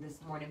was saying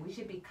this morning, we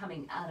should be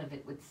coming out of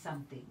it with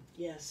something.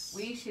 Yes.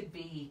 We should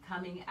be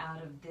coming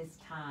out of this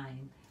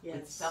time with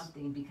Yes.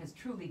 something, because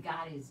truly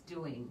God is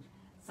doing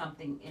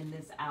something in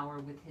this hour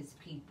with his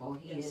people.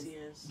 He Yes, is he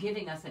is.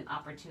 giving us an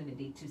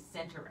opportunity to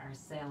center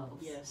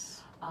ourselves.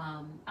 Yes.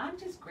 I'm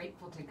just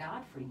grateful to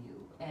God for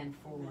you and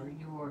for Amen.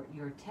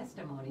 your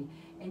testimony,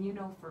 and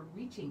for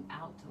reaching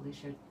out to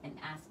Lisha and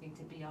asking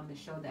to be on the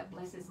show. That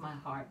blesses my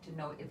heart to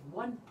know if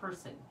one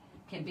person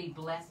can be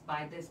blessed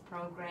by this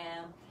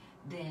program,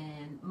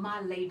 then my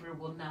labor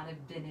will not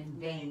have been in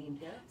vain.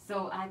 Yeah.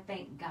 So I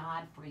thank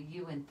God for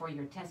you and for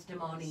your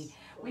testimony. Yes,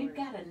 We've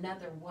glory. got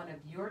another one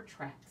of your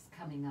tracks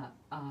coming up.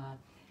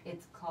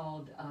 It's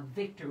called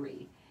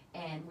Victory,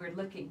 and we're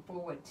looking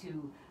forward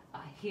to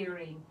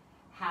hearing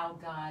how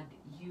God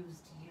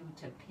used you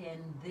to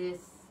pen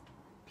this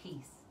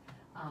piece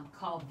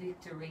called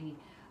Victory.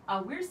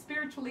 We're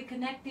spiritually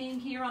connecting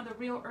here on the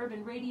Real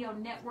Urban Radio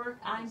Network.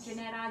 I'm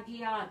Jeanette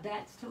Aguiar.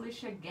 That's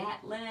Talisha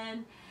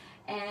Gatlin.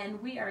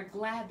 And we are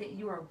glad that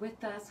you are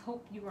with us.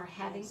 Hope you are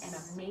having an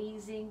Yes.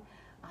 amazing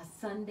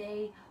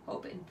Sunday.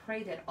 Hope and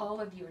pray that all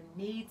of your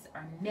needs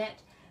are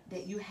met,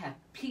 that you have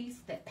peace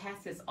that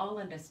passes all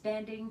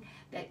understanding,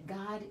 that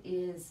God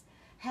is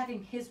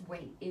having his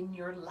way in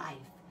your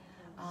life.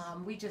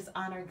 We just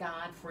honor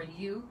God for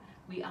you.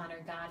 We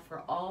honor God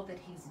for all that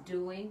he's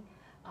doing.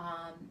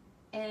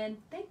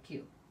 And thank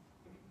you.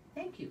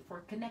 Thank you for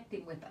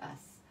connecting with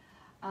us.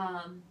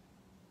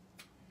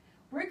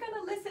 We're going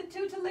to listen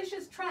to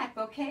Talisha's track,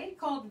 okay,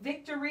 called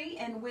Victory.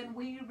 And when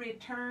we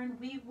return,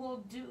 we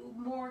will do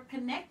more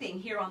connecting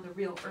here on the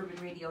Real Urban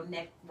Radio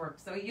Network.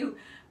 So you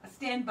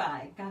stand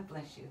by. God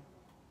bless you.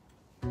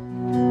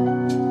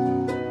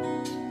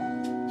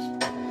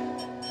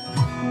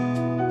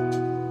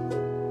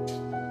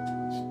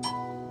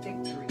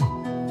 Victory.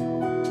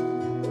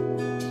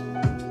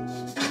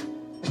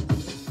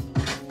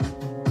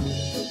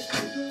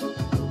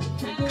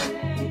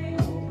 Hey,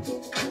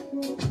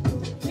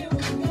 here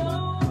we go.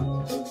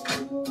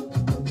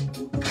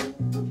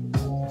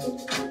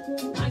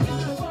 I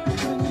got a word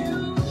for you.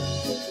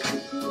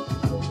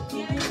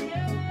 Yeah,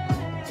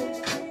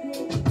 yeah.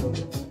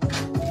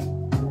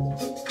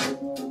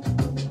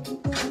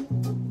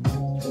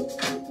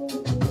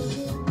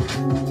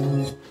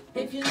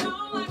 If you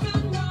know like I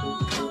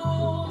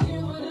know, you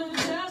would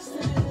adjust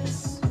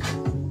this.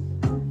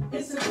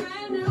 It's a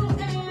brand new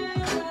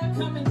era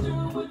coming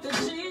through with the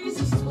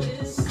Jesus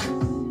twist.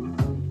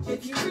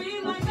 If you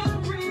read like I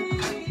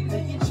read,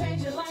 then you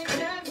change your life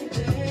every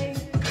day.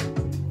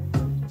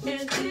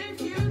 And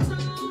if you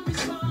don't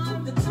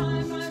respond, the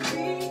time might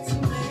be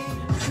too late.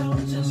 So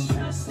just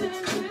trust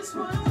in his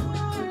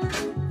word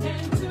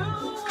and do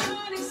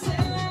what he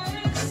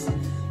says.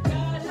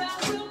 God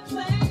has a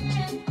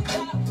plan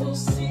that will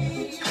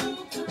see you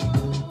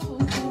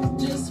through.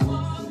 Just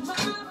walk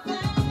by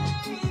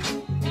faith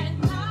and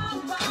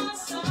not by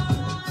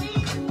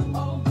sight.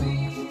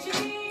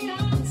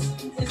 Obedience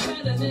is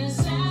better than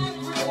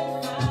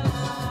sacrifice.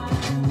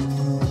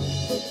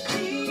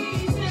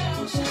 He's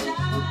El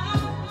Shaddai,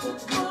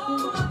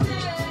 more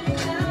than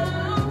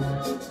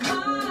enough.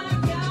 My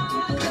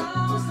God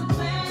knows the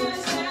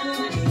plans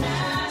that he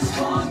has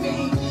for me.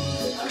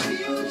 A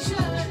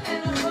future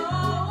and a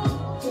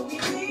hope. He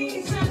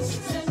needs us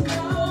to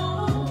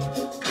know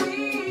we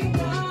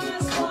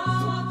must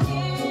walk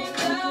in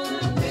the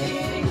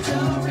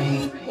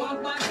victory. Walk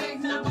by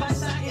faith, not by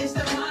sight is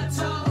the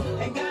motto.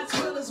 And God's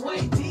will is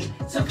way deep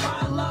to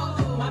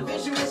follow. My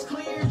vision was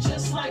clear,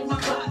 just like my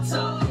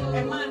motto.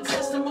 And my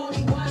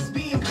testimony was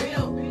being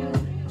real.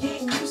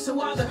 Getting used to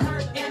all the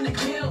hurt and the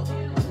guilt.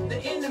 The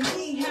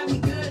enemy had me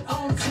good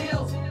on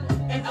tilt.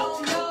 And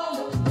oh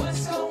no,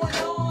 what's going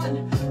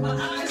on? My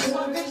eyes,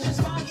 my vision's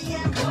foggy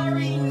and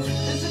blurry.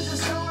 This is a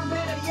storm,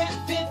 better yet,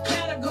 5th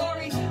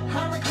category.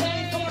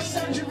 Hurricane, 4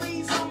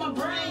 surgeries on my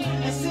brain.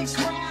 And 6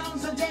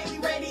 rounds of daily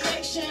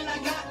radiation. I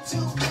got 2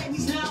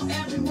 babies now,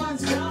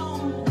 everyone's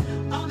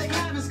gone. All they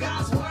have is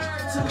God's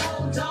word to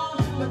hold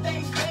on. But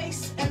they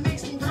face and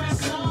makes me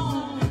press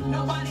on.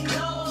 Nobody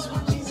knows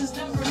what Jesus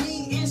done for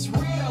me. It's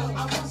real.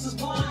 I once was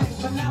blind,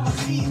 but now I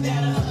see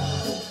that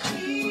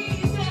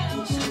he's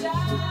El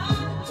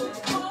Shaddai,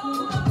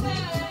 more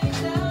than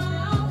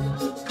enough.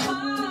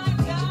 My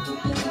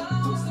God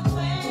knows the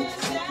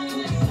plans that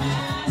he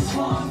has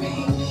for me.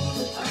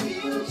 A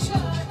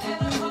future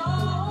and a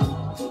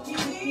hope. He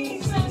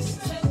needs us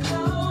to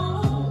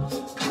know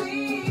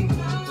we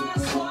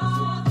must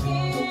walk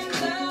in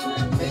the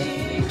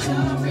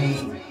victory.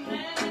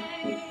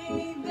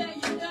 Hey, there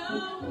you go.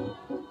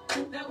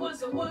 That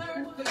was a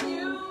word for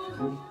you.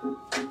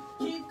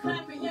 Keep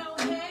clapping your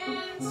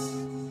hands.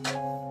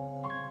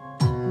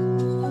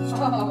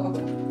 Oh.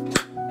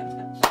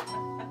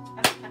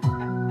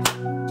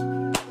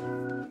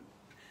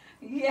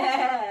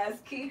 Yes,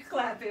 keep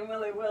clapping,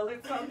 Willie Will.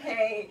 It's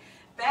okay.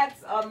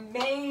 That's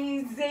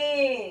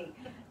amazing.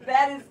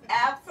 That is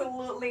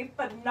absolutely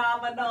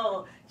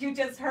phenomenal. You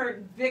just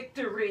heard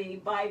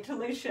Victory by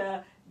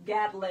Talisha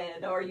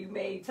Gatlin, or you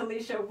may,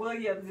 Talisha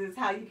Williams is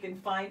how you can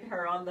find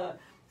her on the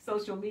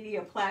social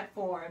media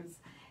platforms.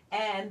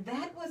 And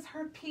that was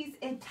her piece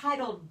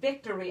entitled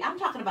Victory. I'm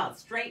talking about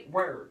straight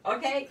word,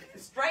 okay?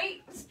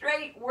 Straight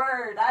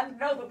word. I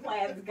know the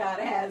plans God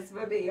has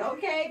for me,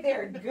 okay?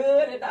 They're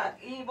good and not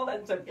evil,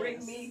 and to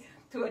bring me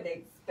to an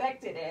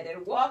expected end,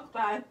 and walk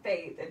by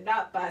faith and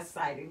not by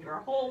sight. And your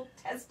whole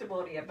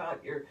testimony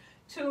about your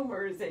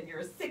tumors and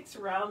your 6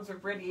 rounds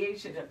of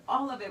radiation, and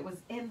all of it was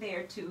in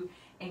there to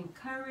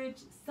encourage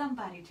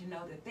somebody to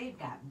know that they've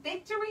got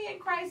victory in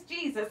Christ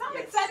Jesus. I'm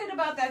excited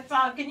about that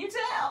song. Can you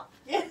tell?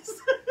 Yes.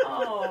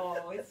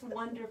 Oh, it's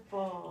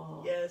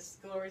wonderful. Yes,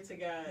 glory to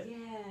God. Yeah.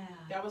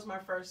 That was my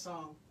first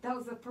song. That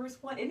was the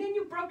first one. And then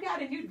you broke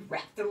out and you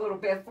rapped a little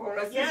bit for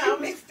us. Yeah, You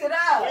mixed it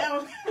up.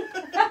 Yeah.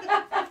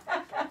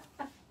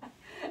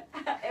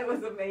 It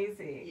was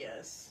amazing.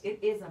 Yes. It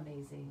is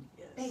amazing.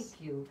 Yes.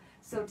 Thank you.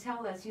 So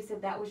tell us, you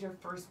said that was your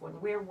first one.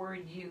 Where were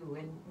you,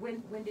 and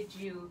when did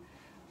you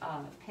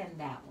pen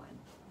that one?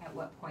 At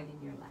what point in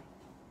your life?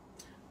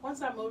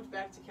 Once I moved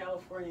back to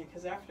California,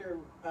 because after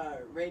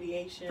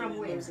radiation From and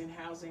where? losing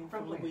housing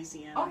from where?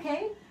 Louisiana,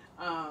 Okay.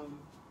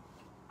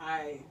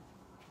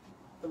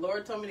 The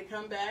Lord told me to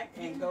come back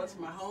and go to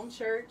my home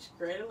church,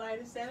 Greater Light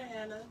in Santa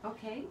Ana,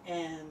 Okay.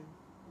 and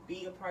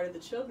be a part of the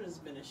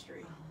children's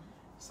ministry.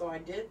 So I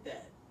did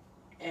that,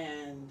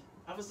 and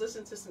I was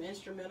listening to some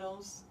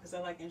instrumentals because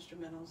I like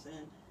instrumentals,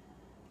 and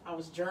I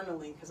was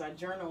journaling because I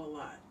journal a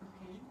lot.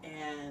 Okay.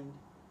 And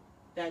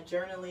that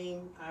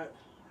journaling,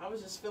 I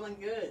was just feeling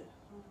good.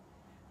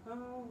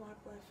 Oh, walk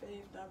by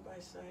faith, not by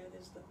sight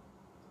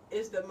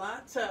is the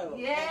motto.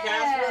 Yeah. And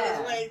God's will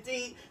is way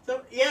deep.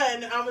 So yeah,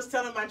 and I was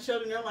telling my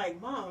children, they're like,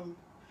 Mom,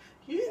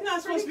 you're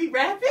not supposed to be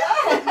rapping.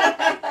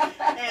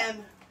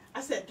 And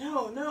I said,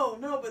 no,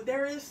 but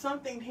there is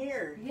something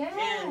here. Yes.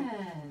 And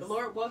the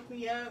Lord woke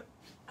me up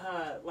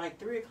like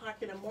 3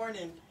 o'clock in the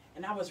morning,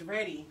 and I was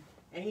ready.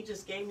 And He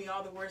just gave me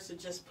all the words to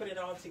just put it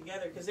all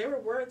together, because there were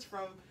words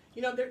from,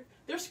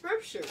 they're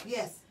scriptures.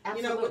 Yes,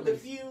 absolutely. With a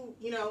few,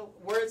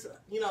 words,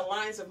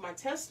 lines of my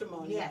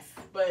testimony. Yes.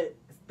 But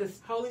The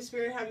Holy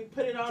Spirit have you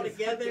put it all Just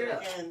hooked together, it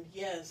up. and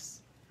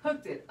yes.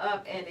 hooked it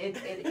up, and it's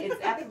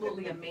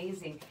absolutely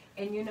amazing.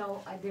 And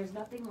there's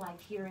nothing like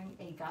hearing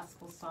a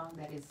gospel song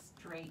that is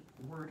straight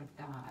word of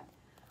God.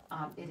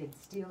 It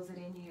instills it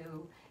in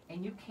you,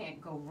 and you can't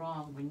go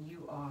wrong when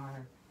you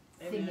are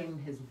singing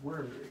His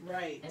word.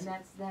 Right. And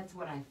that's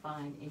what I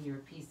find in your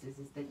pieces,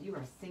 is that you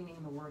are singing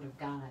the word of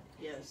God.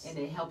 Yes. And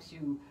it helps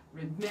you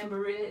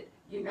remember it.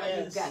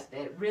 Yes. You've got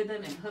that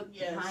rhythm and hook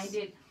Yes. behind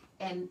it.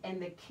 And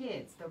the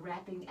kids, the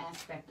rapping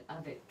aspect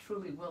of it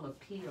truly will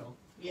appeal.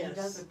 Yes. It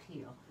does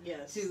appeal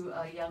Yes. to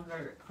a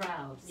younger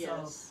crowd.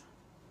 Yes. So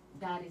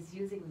God is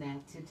using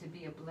that to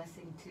be a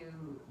blessing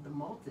to the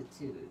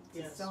multitude, to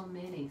Yes. so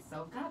many.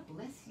 So God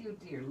bless you,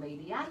 dear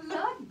lady. I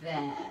love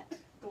that.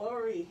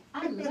 Glory.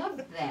 I love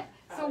that.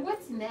 So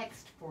what's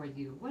next for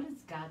you? What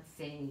is God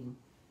saying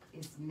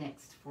is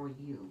next for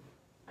you?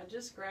 I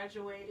just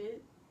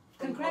graduated.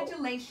 From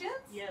Congratulations.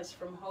 Hope, yes,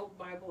 from Hope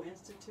Bible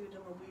Institute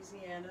in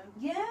Louisiana.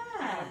 Yes.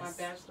 I have my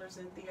bachelor's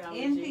in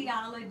theology. In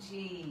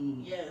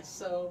theology. Yes,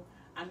 so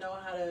I know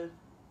how to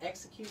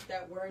execute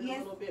that word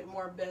Yes. a little bit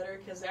more better,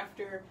 because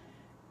after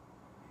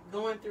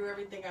going through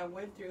everything I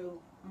went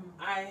through,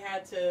 I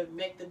had to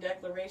make the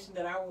declaration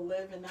that I will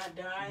live and not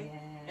die.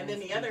 Yes. And then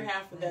the other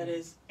half of that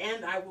is,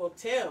 and I will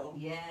tell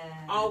Yes.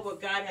 all what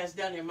God has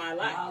done in my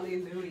life.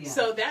 Hallelujah.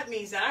 So that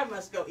means that I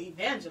must go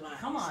evangelize.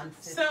 Come on,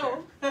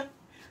 sister. So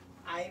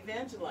I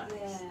evangelize.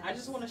 Yes. I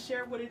just want to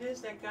share what it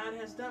is that God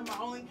has done. My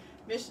only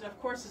mission, of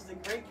course, is the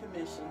Great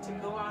Commission, to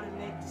go out and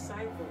make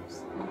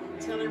disciples,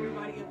 tell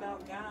everybody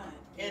about God,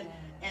 and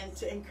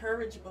to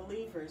encourage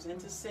believers and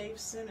to save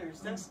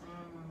sinners.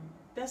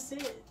 That's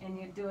it. And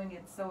you're doing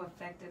it so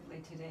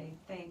effectively today.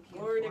 Thank you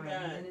Glory to for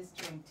God.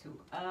 ministering to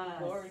us.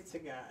 Glory to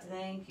God.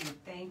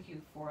 Thank you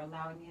for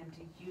allowing Him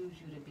to use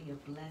you to be a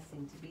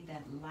blessing, to be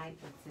that light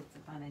that sits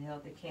upon a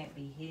hill that can't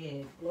be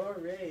hid,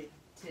 Glory.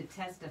 to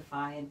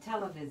testify and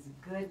tell of His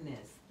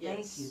goodness.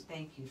 Yes.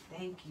 Thank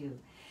you.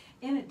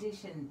 In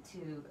addition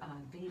to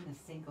being a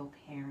single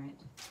parent,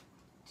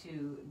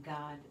 to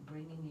God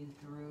bringing you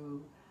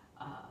through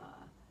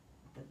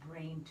the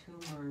brain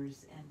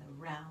tumors and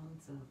the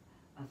rounds of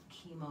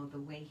chemo the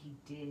way He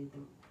did,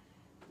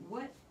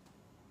 what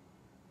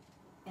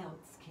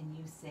else can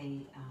you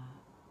say,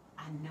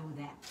 I know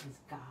that was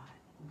God?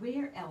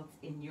 Where else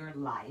in your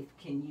life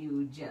can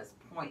you just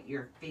point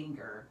your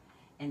finger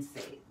and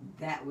say,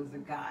 that was a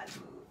God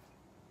move?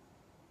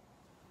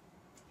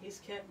 He's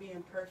kept me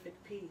in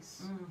perfect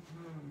peace.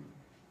 Mm-hmm.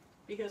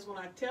 Because when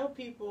I tell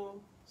people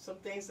some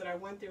things that I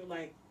went through,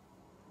 like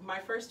my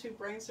first 2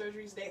 brain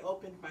surgeries, they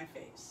opened my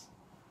face.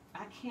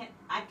 I can't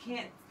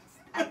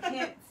I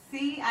can't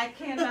see. I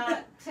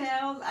cannot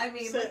tell. I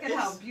mean, So look at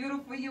how it's-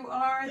 beautiful you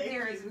are. Thank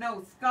There is you.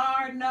 no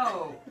scar.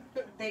 No.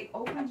 They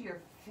opened your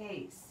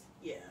face.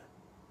 Yeah,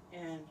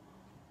 and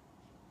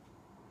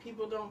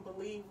people don't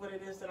believe what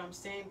it is that I'm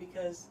saying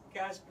because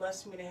God's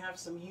blessed me to have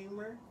some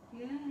humor.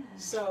 Yeah.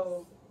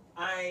 So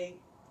I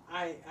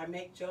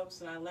make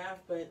jokes and I laugh,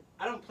 but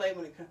I don't play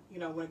when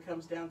it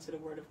comes down to the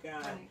Word of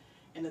God Right.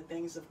 and the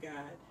things of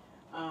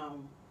God.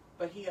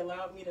 But He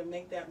allowed me to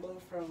make that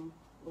move from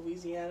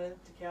Louisiana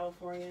to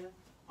California,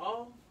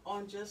 all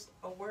on just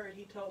a word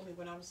He told me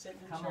when I was sitting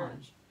in Come church.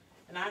 on.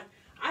 And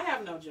I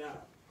have no job.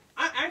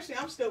 I'm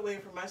still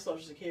waiting for my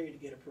Social Security to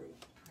get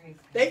approved. Praise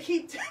They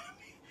keep telling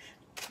me,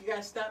 you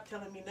guys stop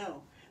telling me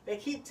no. They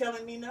keep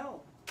telling me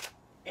no.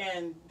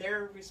 And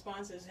their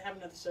response is, have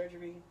another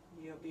surgery,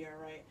 you'll be all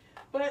right.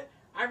 But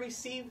I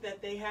received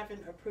that they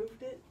haven't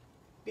approved it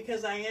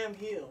because I am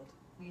healed.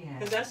 Yeah.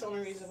 Because that's the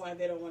only reason why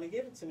they don't want to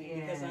give it to me,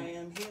 because I Yes.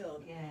 am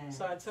healed. Yeah.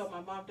 So I told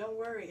my mom, don't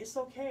worry, it's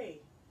okay,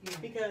 Yeah.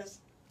 because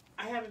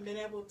I haven't been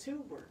able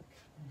to work.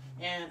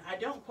 Mm-hmm. And I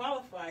don't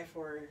qualify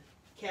for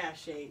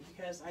cash aid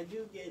because I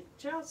do get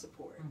child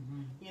support,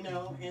 Mhm. you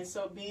know. And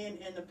so being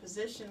in a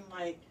position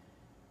like,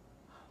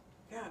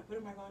 God, what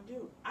am I going to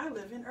do? I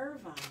live in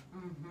Irvine.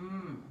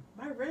 Mm-hmm.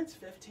 My rent's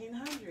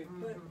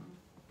 $1,500,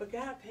 but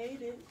God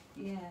paid it.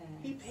 Yeah.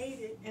 He paid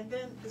it. And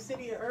then the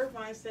city of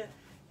Irvine said,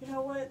 you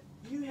know what?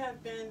 You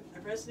have been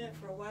a resident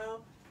for a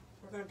while.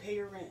 We're going to pay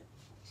your rent.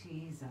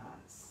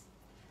 Jesus.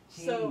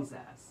 So, Jesus.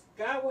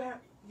 God will have.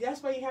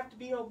 That's why you have to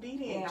be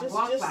obedient. Yeah,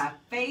 walk by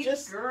faith,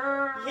 just-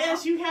 girl.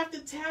 Yes, you have to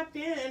tap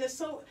in, and it's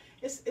so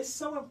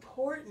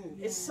important.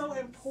 It's so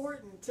Yes.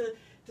 important to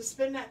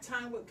spend that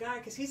time with God,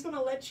 because He's going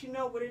to let you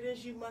know what it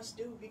is you must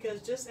do.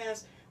 Because just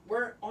as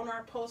we're on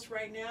our post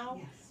right now,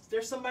 Yes.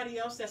 there's somebody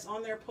else that's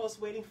on their post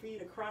waiting for you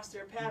to cross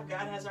their path.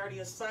 God has already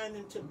assigned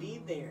them to be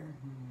there.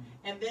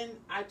 And then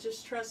I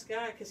just trust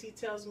God, because He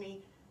tells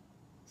me,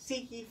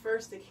 seek ye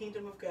first the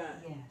kingdom of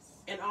God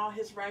Yes. and all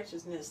His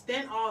righteousness.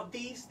 Then all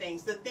these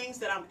things, the things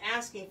that I'm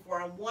asking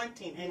for, I'm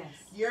wanting and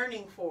Yes.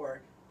 yearning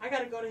for, I got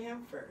to go to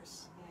Him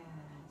first.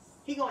 Yes.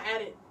 He going to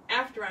add it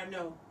after I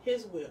know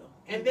His will.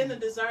 And then the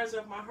desires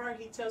of my heart,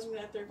 He tells me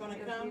that they're going to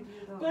He'll come. give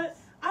you those. But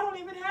I don't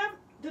even have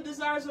the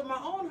desires of my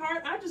own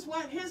heart. I just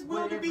want His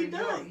will to be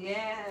Whatever done.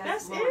 Yes.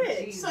 That's Lord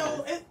it. Jesus.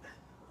 So,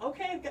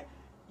 okay,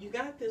 you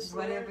got this,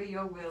 Lord. Whatever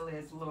your will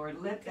is,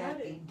 Lord, let got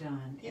that it. be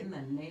done in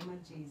the name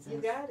of Jesus. You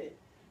got it.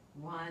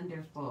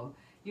 Wonderful.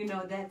 You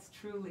know, that's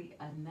truly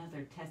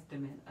another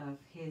testament of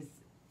His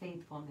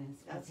faithfulness,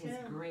 That's of His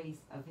Him. grace,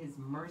 of His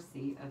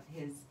mercy, of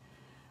His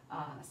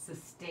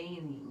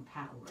sustaining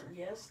power.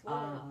 Yes,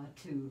 Lord.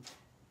 To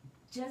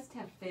just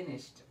have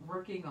finished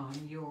working on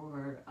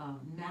your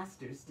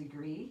master's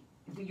degree,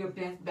 your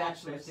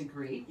bachelor's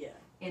degree Yeah.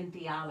 in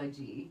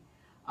theology,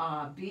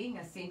 being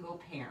a single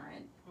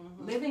parent,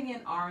 Mhm. living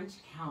in Orange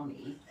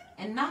County,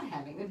 and not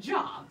having a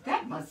job.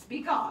 That must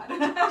be God.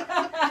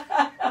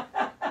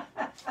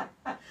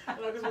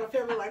 Because my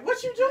family like,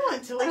 what you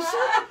doing,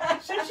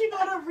 Talisha? Should you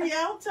go to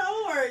Rialto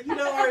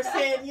or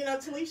saying,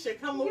 Talisha,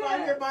 come move out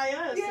here by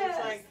us? Yes.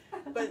 It's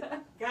like,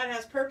 but God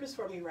has purpose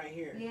for me right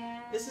here.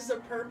 Yes. This is a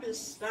purpose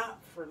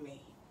stop for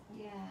me.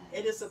 Yes.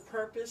 It is a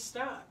purpose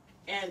stop.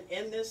 And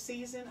in this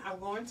season, I'm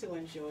going to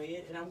enjoy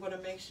it, and I'm going to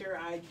make sure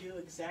I do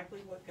exactly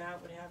what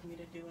God would have me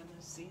to do in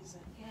this season.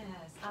 Yes,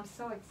 I'm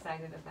so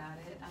excited about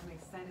it. I'm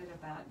excited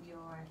about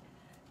your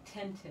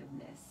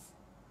attentiveness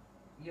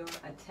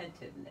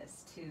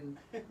to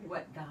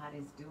what God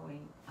is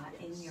doing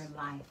in Yes. your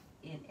life,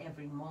 in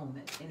every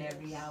moment, in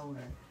every hour,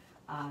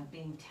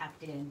 being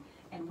tapped in.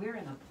 And we're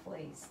in a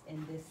place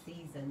in this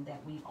season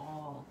that we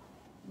all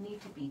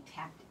need to be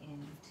tapped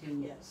into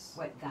Yes.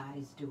 what God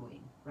is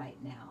doing right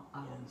now.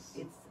 Yes.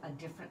 It's a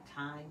different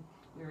time.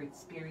 We're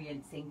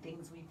experiencing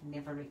things we've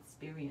never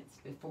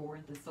experienced before.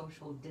 The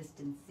social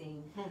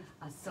distancing,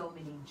 so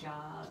many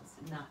jobs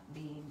not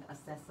being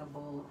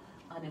accessible,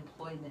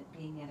 unemployment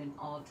being at an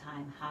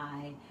all-time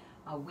high,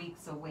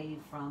 weeks away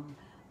from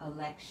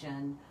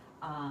election,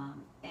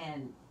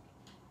 and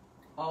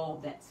all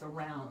that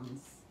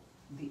surrounds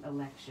the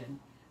election.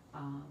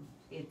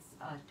 It's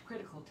a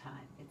critical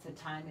time. It's a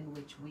time in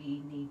which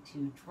we need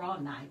to draw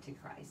nigh to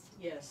Christ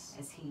Yes.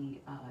 as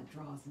He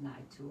draws nigh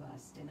to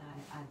us. And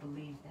I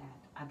believe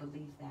that. I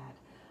believe that.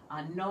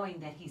 Knowing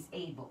that He's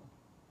able,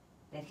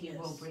 that He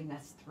will Yes. bring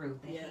us through,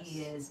 that Yes.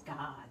 He is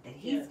God, that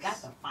He's Yes. got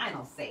the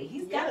final say.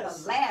 He's got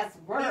Yes. the last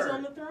word. He's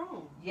on the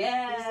throne.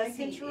 Yes, He's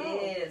in He control.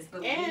 is.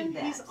 Believe And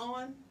that. He's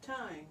on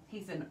time.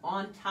 He's an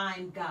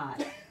on-time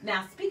God.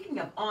 Now, speaking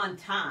of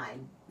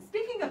on-time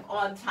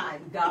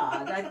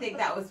God, I think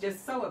that was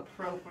just so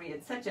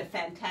appropriate, such a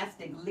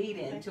fantastic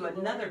lead-in Thank to you, Lord.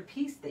 another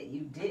piece that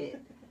you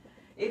did.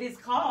 It is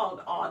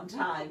called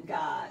On-Time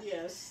God.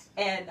 Yes.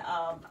 And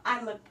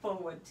I look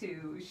forward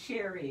to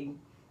sharing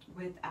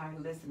with our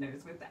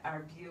listeners, with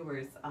our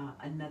viewers,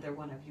 another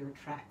one of your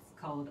tracks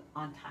called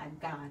On Time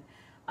God.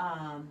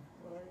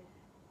 Lord.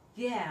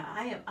 Yeah,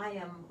 I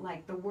am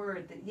like the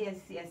word that yes,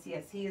 he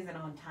is an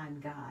on-time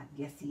God.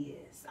 Yes, he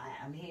is.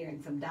 I'm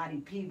hearing some Dottie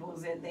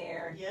Peebles in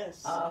there.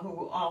 Yes.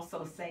 Who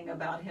also sang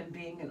about him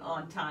being an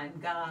on-time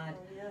God.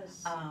 Oh,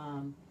 yes.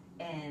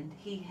 And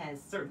he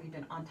has certainly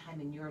been on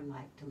time in your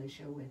life,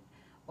 Talisha, with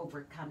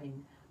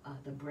overcoming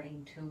the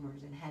brain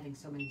tumors and having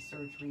so many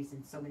surgeries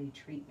and so many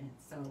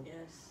treatments. So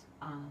Yes.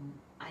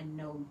 I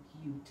know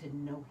you to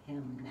know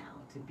him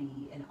now to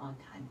be an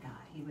on-time God.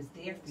 He was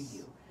there for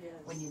you Yes.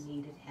 when you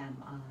needed him,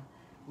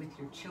 with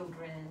your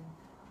children,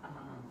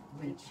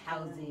 with Each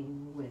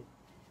housing, with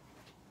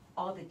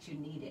all that you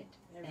needed.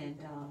 Everything.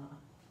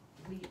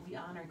 And we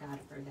honor God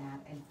for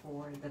that and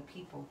for the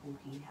people who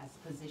he has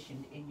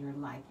positioned in your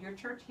life. Your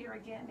church here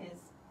again is?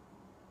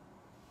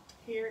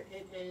 Here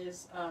it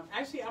is.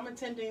 Actually, I'm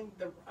attending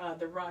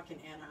the Rock in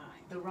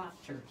Anaheim. The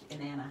Rock Church in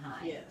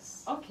Anaheim.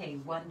 Yes. Okay,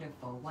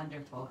 wonderful,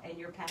 wonderful. And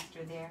your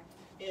pastor there?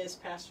 Is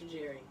Pastor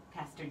Jerry.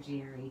 Pastor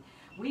Jerry.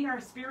 We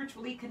are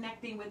spiritually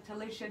connecting with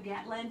Talisha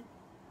Gatlin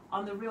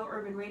on the Real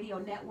Urban Radio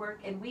Network,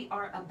 and we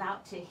are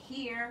about to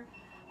hear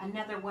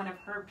another one of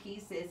her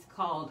pieces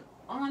called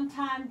On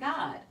Time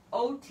God,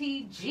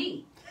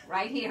 OTG,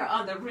 right here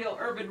on the Real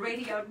Urban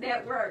Radio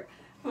Network.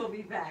 We'll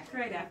be back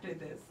right after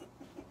this.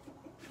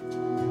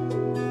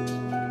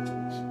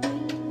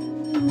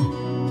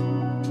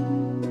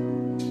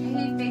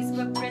 Hey,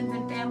 Facebook friends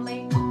and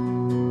family.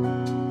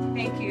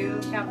 Thank you.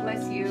 God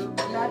bless you.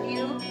 Love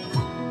you.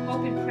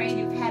 Hope and pray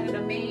you've had an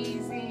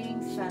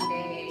amazing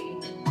Sunday.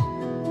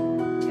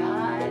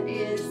 God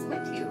is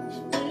with you.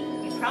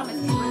 He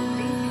promised he wouldn't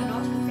leave you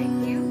nor forsake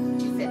you.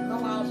 He said, "Lo,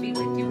 I'll be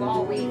with you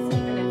always,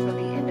 even until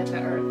the end of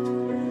the earth."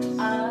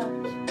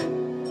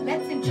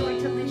 Let's enjoy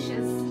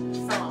Talisha's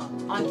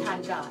song, On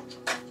Time God.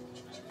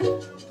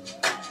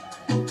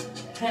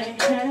 Hey,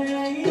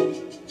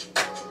 hey,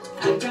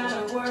 I got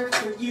a word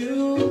for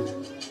you.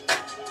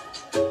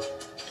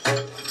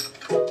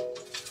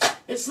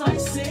 It's like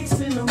 6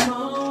 in the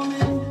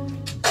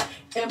morning,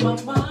 and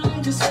my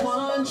mind is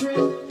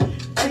wandering,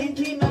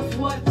 thinking of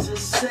what to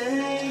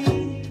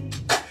say,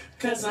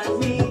 'cause I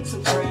need to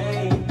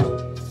pray.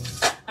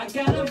 I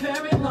got a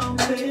very long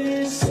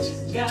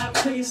list, God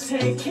please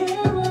take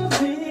care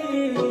of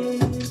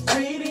it.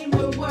 Reading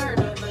the word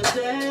of the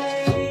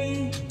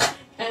day,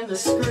 and the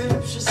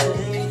scriptures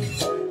say,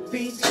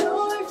 be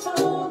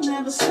joyful,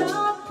 never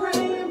stop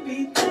praying,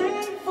 be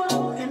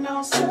thankful in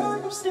all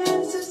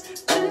circumstances.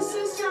 This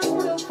is God's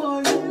will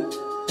for you.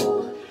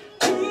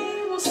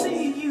 He will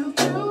see you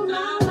through.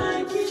 I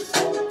like it,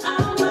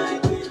 I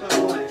like it.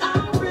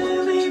 I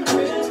really,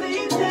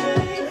 really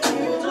thank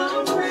you.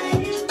 I'm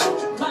praying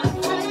by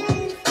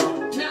faith.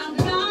 Now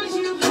God,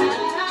 you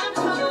have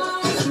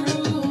come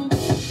through.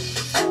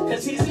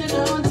 'Cause he's an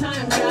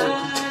on-time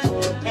God,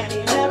 and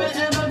he never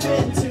ever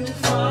been too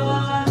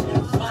far.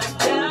 My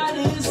God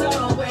is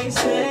always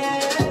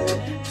there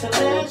to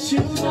let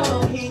you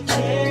know he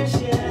cares,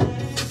 yeah.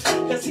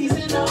 'Cause he's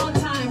an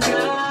on-time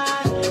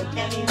God,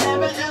 and he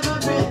never ever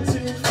been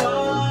too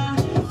far.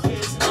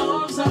 His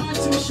arms aren't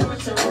too short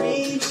to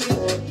reach you,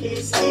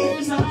 his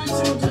ears aren't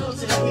too dull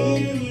to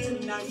hear you.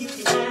 Now you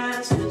can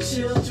ask the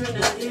children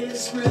of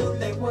Israel,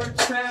 they were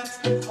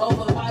trapped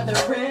over by the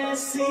Red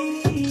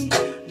Sea,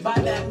 by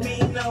that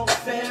mean old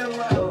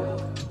Pharaoh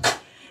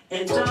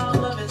and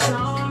all of his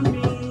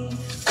army.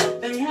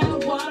 They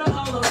had water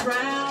all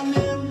around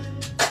them,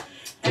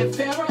 and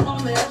Pharaoh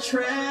on their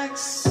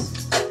tracks.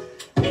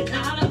 And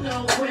out of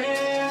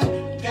nowhere,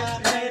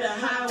 God made a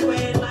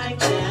highway like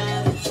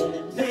that.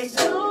 They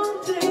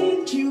don't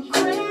think you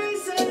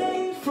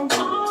crazy. From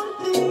all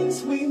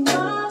things we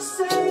must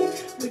say,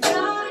 we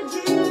gotta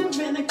give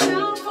an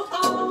account for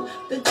all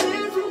the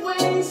different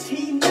ways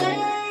he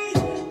made.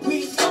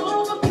 We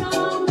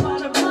overcome by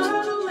the blood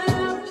of the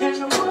Lamb and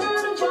the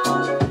word of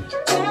our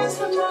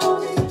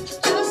testimony.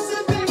 Just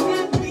sit back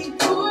and be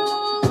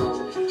cool.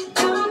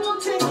 God will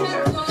take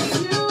care of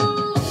you.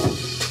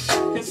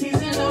 'Cause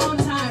he's an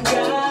on-time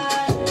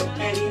God,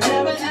 and he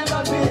never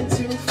ever been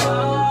too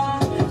far.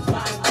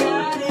 My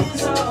God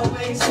is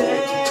always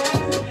there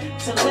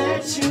to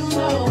let you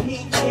know he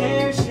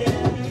cares,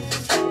 yeah.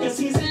 'Cause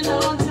he's an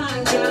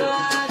on-time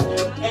God,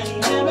 and he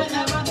never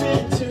ever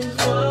been too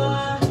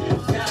far.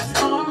 God's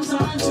arms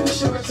aren't too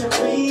short to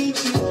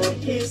reach you,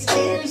 his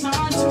ears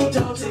aren't too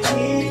dull to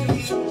hear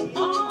you.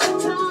 On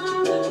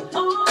time,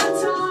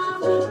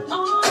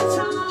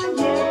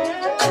 yeah.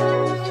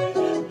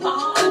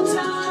 On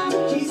time,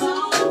 he's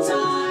on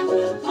time,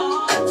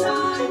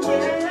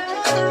 yeah.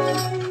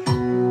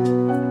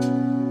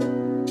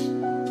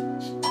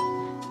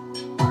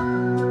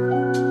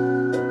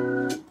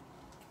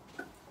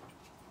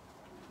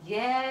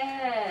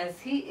 Yes,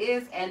 he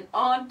is an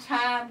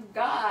on-time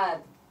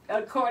God,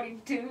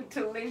 according to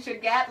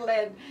Talisha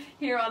Gatlin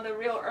here on the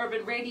Real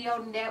Urban Radio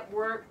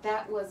Network.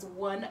 That was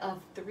one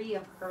of 3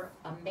 of her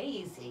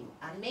amazing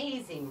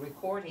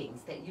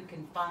recordings that you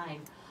can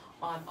find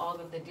on all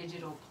of the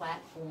digital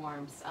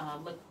platforms.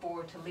 Look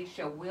for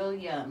Talisha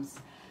Williams.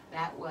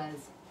 That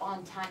was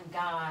On Time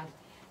God.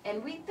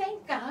 And we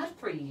thank God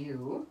for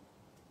you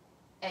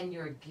and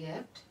your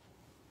gift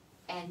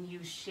and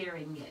you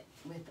sharing it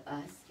with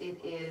us.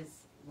 It is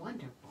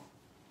wonderful.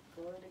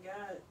 Glory to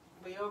God.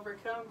 We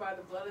overcome by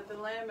the blood of the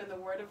Lamb and the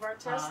word of our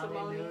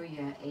testimony.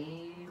 Hallelujah.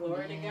 Amen.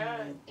 Glory to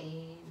God.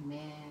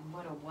 Amen.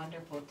 What a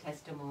wonderful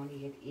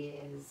testimony it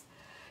is.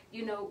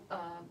 You know,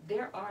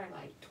 there are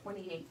like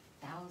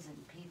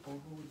 28,000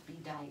 people who would be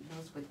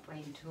diagnosed with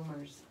brain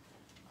tumors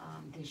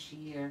this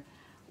year.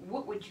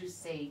 What would you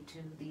say to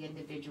the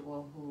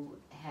individual who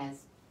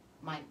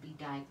might be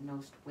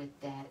diagnosed with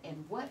that?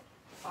 And what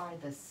are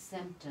the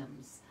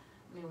symptoms?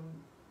 I mean,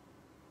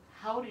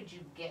 how did you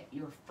get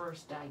your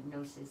first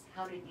diagnosis?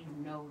 How did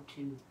you know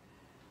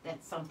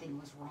that something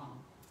was wrong?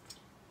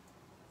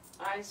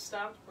 I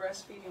stopped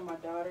breastfeeding my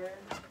daughter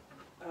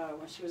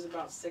when she was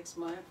about 6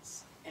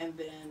 months. And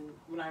then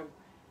when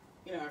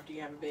after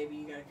you have a baby,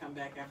 you got to come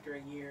back after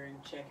a year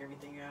and check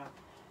everything out.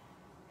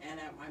 And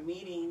at my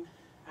meeting,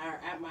 or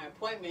at my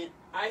appointment,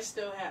 I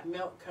still had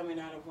milk coming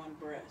out of one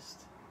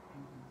breast.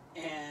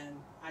 And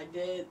I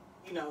did,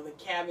 the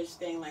cabbage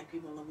thing, like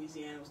people in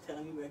Louisiana was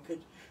telling me, where I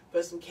could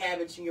put some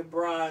cabbage in your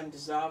bra and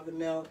dissolve the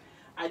milk.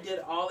 I did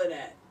all of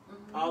that,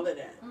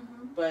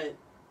 but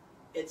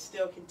it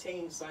still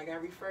continued. So I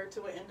got referred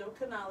to an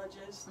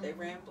endocrinologist. They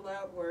ran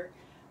blood work.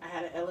 I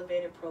had an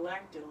elevated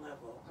prolactin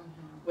level,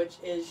 which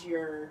is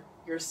your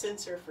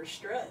sensor for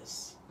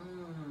stress.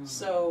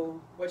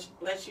 So, which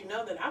lets you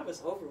know that I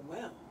was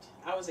overwhelmed.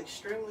 I was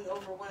extremely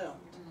overwhelmed,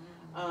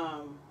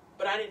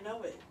 but I didn't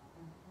know it.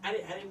 I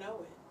didn't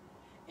know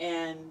it,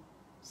 and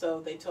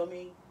so they told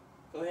me,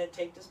 go ahead,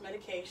 take this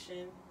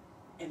medication,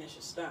 and it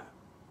should stop.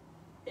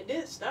 It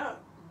did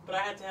stop, but I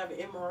had to have an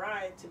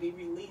MRI to be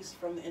released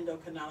from the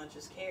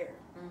endocrinologist's care.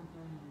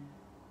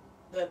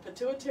 The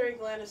pituitary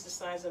gland is the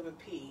size of a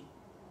pea.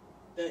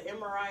 The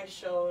MRI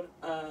showed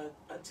a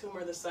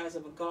tumor the size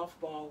of a golf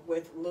ball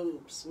with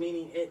loops,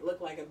 meaning it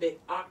looked like a big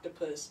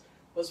octopus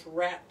was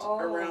wrapped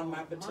around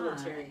my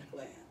pituitary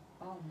gland.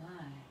 Oh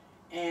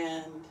my.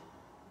 And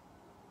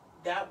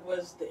that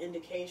was the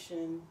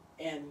indication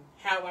and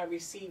how I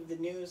received the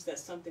news that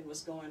something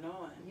was going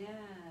on. Yes.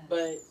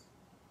 But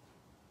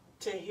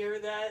to hear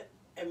that,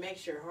 it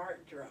makes your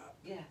heart drop.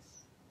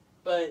 Yes.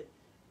 But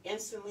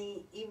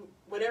instantly, even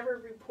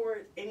whatever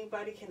report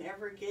anybody can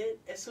ever get,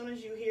 as soon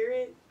as you hear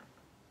it,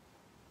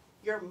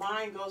 your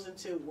mind goes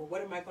into, well,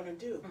 what am I going to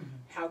do?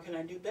 How can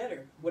I do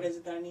better? What is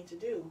it that I need to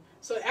do?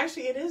 So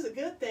actually, it is a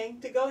good thing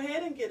to go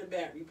ahead and get a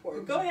bad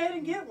report. Go ahead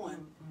and get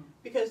one,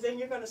 because then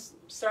you're going to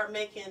start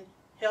making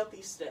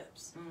healthy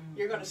steps.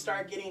 You're going to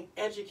start getting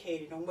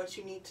educated on what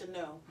you need to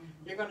know.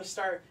 You're going to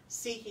start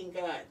seeking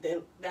God.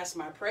 That's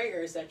my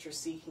prayer, is that you're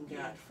seeking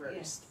God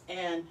first.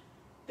 And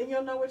then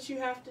you'll know what you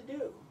have to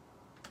do.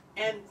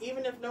 And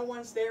even if no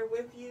one's there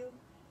with you,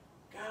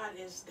 God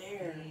is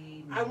there.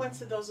 Amen. I went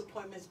to those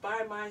appointments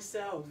by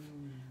myself.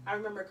 I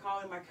remember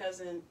calling my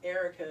cousin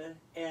Erica,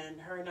 and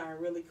her and I are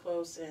really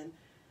close, and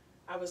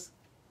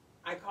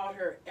I called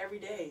her every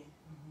day.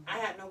 I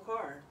had no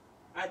car.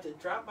 I had to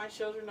drop my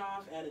children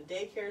off at a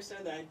daycare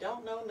center that I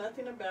don't know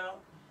nothing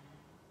about,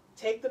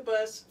 take the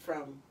bus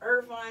from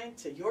Irvine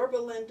to Yorba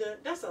Linda.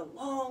 That's a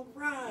long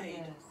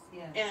ride.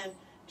 Yes. And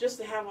just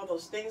to have all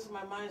those things in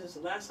my mind, is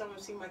the last time I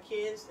see my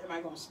kids, am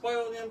I going to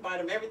spoil them, buy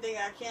them everything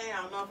I can,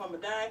 I don't know if I'm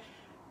going to die,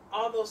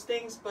 all those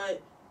things,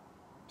 but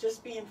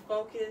just being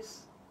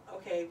focused.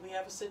 Okay, we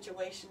have a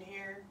situation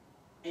here,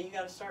 and you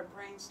got to start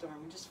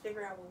brainstorming. Just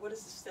figure out, well, what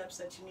is the steps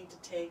that you need to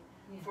take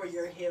for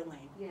your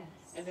healing? Yes.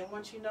 And then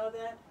once you know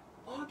that,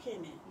 walk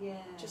in it. Yes.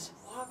 Just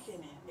walk in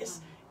it.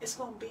 It's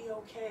going to be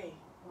okay.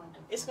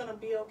 Wonderful. It's going to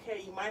be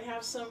okay. You might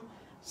have some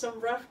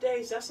rough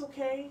days. That's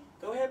okay.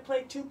 Go ahead and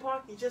play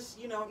Tupac. You just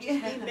be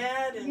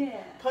mad and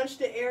punch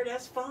the air.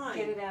 That's fine.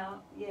 Get it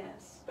out.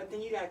 Yes. But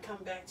then you got to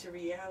come back to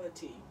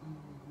reality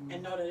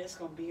and know that it's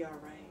going to be all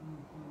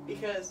right.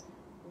 Because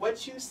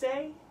what you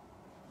say,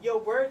 your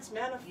words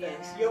manifest.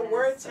 Yes. Your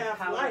words The have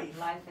power life. of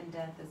life and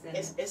death is in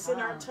It's in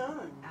our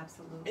tongue.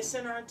 Absolutely. It's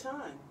in our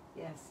tongue.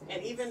 Yes.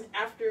 And even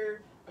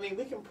after, we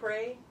can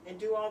pray and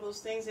do all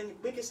those things, and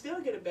we can still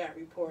get a bad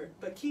report.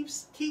 But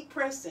keep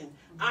pressing.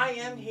 I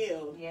am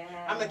healed. Yes.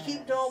 I'm going to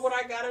keep doing what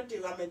I got to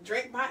do. I'm going to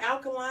drink my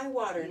alkaline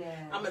water. Yes.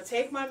 I'm going to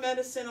take my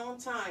medicine on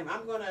time.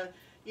 I'm going to,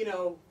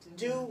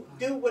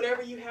 do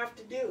whatever you have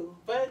to do.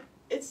 But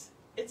it's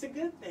a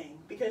good thing,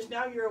 because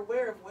now you're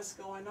aware of what's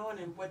going on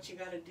and what you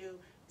got to do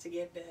to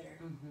get better.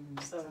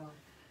 So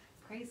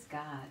praise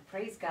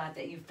God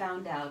that you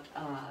found out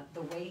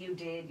the way you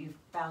did. You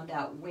found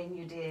out when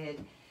you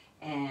did,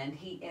 and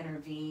He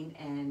intervened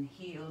and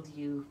healed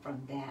you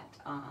from that.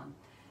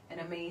 An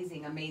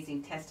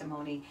amazing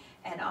testimony.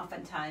 And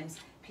oftentimes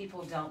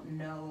people don't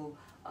know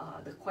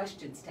the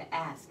questions to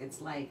ask.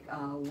 It's like,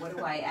 what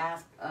do I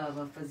ask of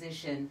a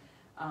physician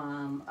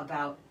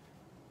about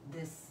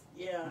this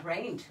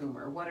brain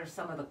tumor? What are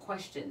some of the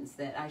questions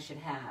that I should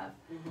have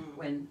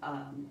when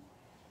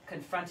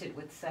confronted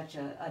with such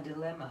a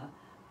dilemma?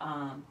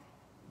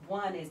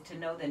 One is to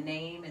know the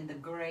name and the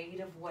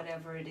grade of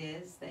whatever it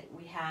is that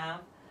we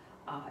have.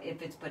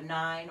 If it's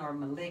benign or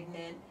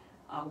malignant,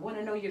 want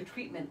to know your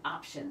treatment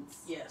options.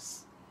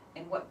 yes.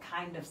 and what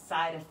kind of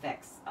side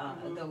effects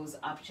those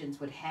options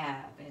would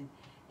have,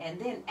 and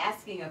then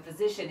asking a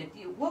physician,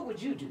 what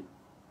would you do?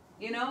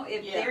 You know,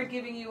 if they're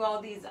giving you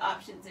all these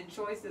options and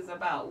choices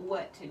about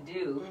what to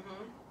do,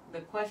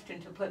 the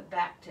question to put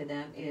back to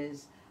them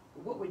is,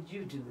 what would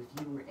you do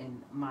if you were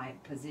in my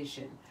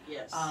position?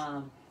 Yes.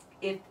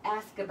 If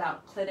ask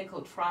about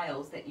clinical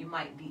trials that you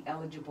might be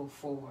eligible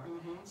for.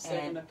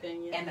 Second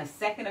opinion. And a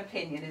second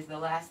opinion is the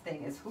last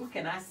thing, is who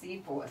can I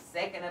see for a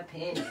second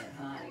opinion,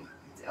 honey?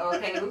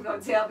 Okay, who's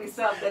going to tell me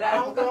something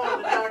I'm going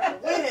to Dr.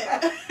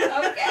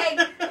 Wynn. Okay,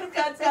 who's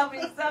going to tell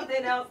me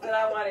something else that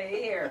I want to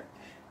hear?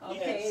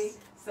 Okay, Yes.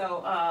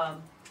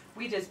 so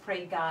we just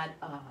pray God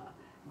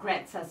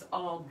grants us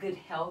all good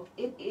health.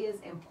 It is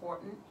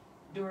important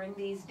during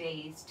these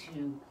days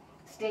to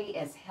stay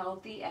as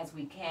healthy as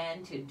we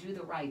can, to do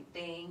the right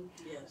thing.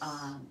 Yes.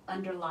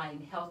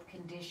 Underlying health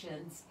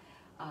conditions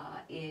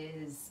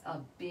is a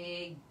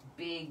big,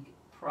 big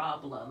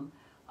problem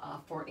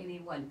for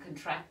anyone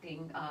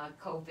contracting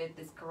COVID,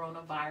 this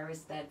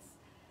coronavirus that's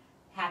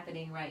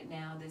happening right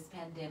now, this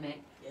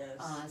pandemic.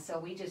 Yes. So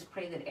we just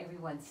pray that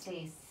everyone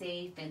stays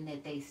safe and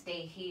that they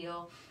stay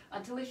healed.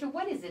 Talisha,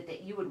 what is it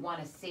that you would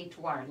want to say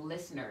to our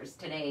listeners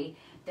today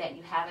that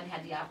you haven't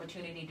had the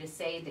opportunity to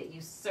say, that you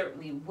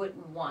certainly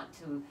wouldn't want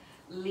to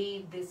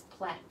leave this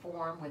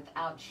platform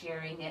without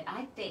sharing it?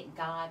 I thank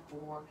God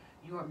for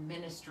your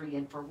ministry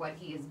and for what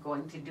He is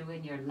going to do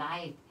in your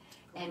life,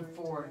 and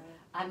for,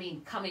 I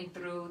mean, coming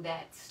through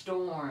that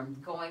storm,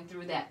 going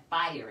through that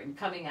fire, and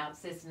coming out,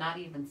 sis, not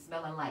even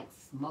smelling like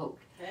smoke.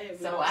 Hey,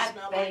 So I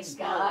thank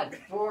God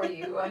for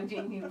you. I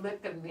mean, you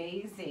look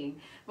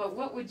amazing. But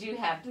what would you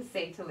have to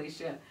say,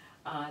 Talisha,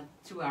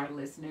 to our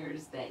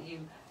listeners that you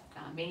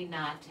may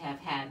not have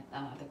had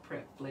the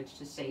privilege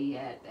to say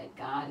yet, that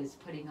God is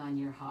putting on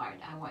your heart?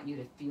 I want you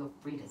to feel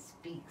free to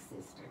speak,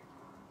 sister.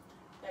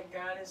 That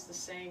God is the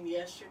same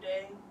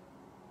yesterday,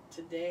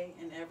 today,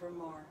 and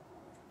evermore.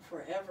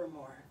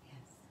 Forevermore.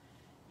 Yes.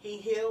 He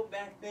healed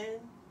back then,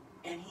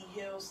 and He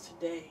heals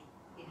today.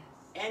 Yes.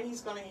 And He's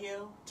going to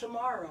heal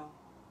tomorrow.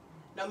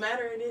 No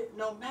matter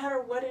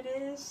what it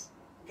is,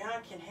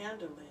 God can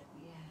handle it.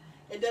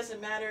 Yeah. It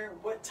doesn't matter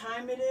what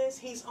time it is,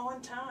 He's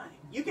on time.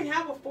 You can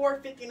have a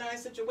 4:59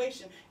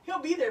 situation. He'll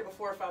be there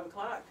before 5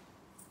 o'clock.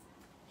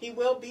 He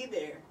will be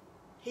there.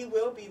 He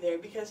will be there,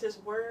 because His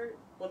word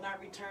will not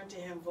return to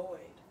Him void.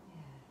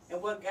 Yes.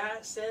 And what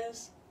God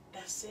says,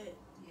 that's it.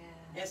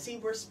 Yeah. And see,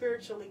 we're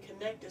spiritually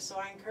connected, so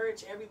I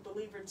encourage every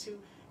believer to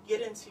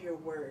get into your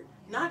word.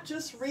 Not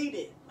just read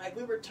it, like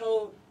we were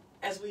told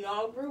as we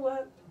all grew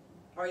up,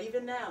 or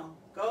even now.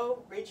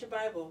 Go read your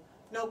Bible.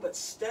 No, but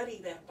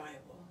study that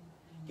Bible.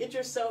 Get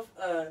yourself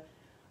a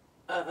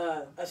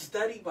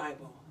study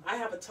Bible. I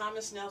have a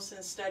Thomas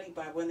Nelson study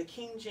Bible in the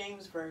King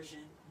James Version.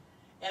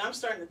 And I'm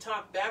starting to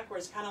talk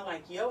backwards, kind of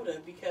like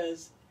Yoda,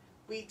 because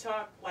we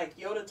talk like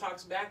Yoda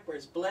talks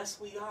backwards.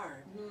 Blessed we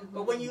are.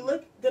 But when you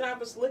look, then I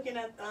was looking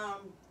at,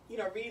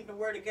 reading the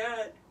Word of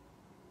God.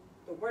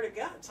 The Word of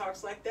God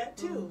talks like that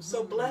too.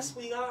 So blessed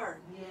we are.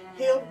 Yes.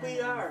 Healed we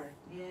are.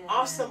 Yes.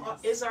 Awesome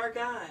is our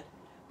God.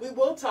 We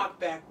will talk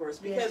backwards,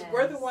 because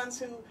we're the ones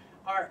who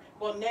are,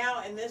 well,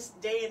 now in this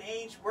day and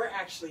age, we're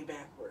actually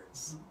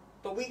backwards.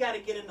 But we got to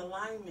get in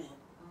alignment.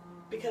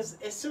 Because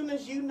as soon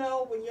as you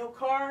know, when your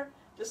car,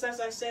 just as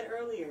I said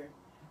earlier,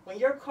 when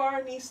your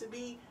car needs to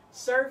be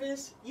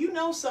service, you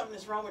know something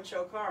is wrong with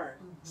your car,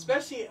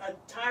 especially a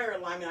tire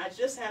alignment. I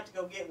just had to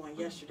go get one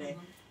yesterday.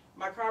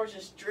 My car was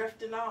just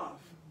drifting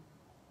off,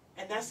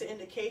 and that's the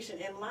indication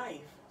in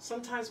life.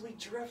 Sometimes we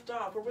drift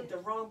off. We're with the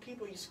wrong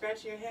people. You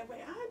scratch your head. Wait,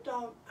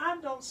 I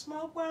don't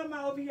smoke. Why am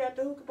I over here at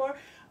the hookah bar?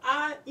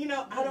 I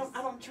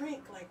don't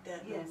drink like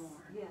that no more.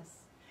 Yes.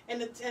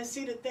 And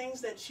see, the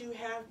things that you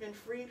have been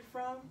freed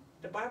from,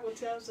 the Bible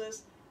tells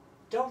us,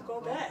 don't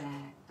go back.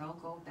 Don't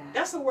go back.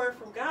 That's a word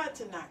from God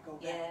to not go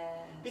back. Yes.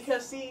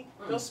 Because see,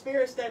 those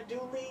spirits that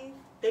do leave,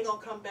 they're going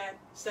to come back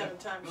 7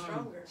 times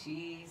stronger.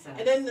 Jesus.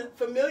 And then the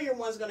familiar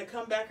one's going to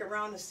come back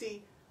around and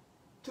see,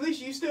 Talisha,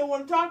 you still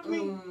want to talk to me?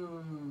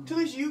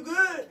 Talisha, you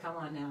good? Come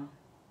on now.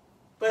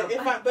 But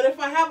if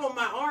I have on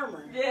my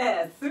armor,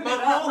 Yes. my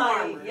whole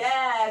armor,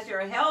 Yes,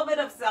 your helmet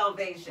of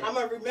salvation. I'm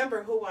going to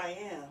remember who I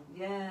am.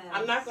 Yes.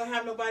 I'm not going to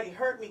have nobody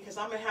hurt me, because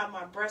I'm going to have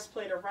my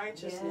breastplate of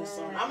righteousness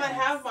on. I'm going to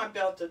Yes. have my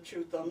belt of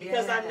truth on,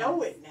 because I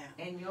know it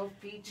now. And your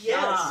feet shod.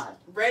 Yes,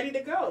 ready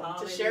to go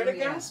to share the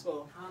Hallelujah.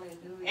 gospel.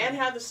 Hallelujah. And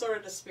have the sword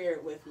of the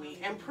Spirit with me.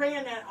 And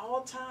praying at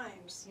all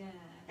times. Yes.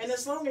 And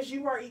as long as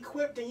you are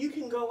equipped, then you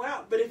can go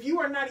out. But if you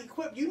are not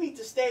equipped, you need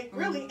to stay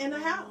really in the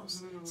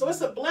house. So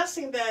it's a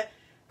blessing that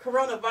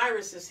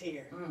coronavirus is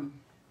here.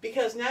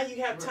 Because now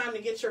you have time to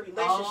get your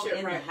relationship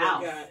in right the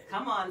house. with God.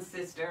 Come on,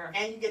 sister.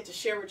 And you get to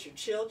share with your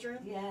children,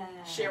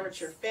 Yes. share with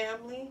your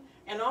family,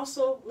 and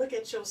also look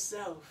at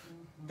yourself,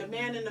 the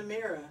man in the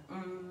mirror.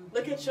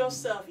 Look at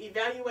yourself.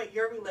 Evaluate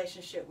your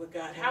relationship with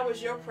God. How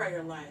is your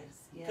prayer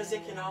life? Because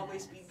it can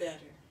always be better.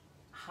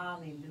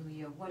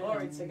 Hallelujah. What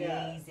Glory an to God.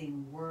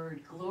 amazing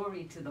word.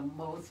 Glory to the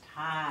Most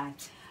High.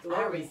 I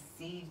Glory.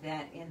 receive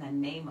that in the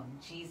name of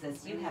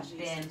Jesus. You have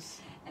been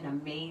an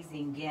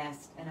amazing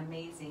guest,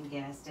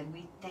 and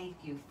we thank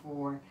you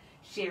for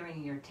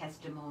sharing your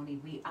testimony.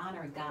 We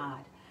honor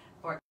God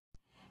for,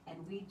 and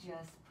we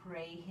just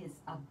pray His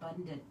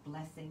abundant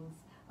blessings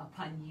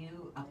upon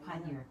you,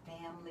 upon your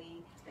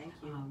family. Thank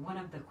you. One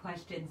of the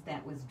questions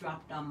that was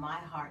dropped on my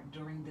heart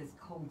during this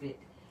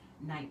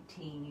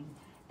COVID-19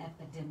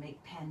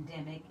 epidemic,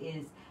 pandemic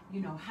is,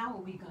 how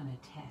are we going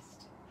to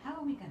test? How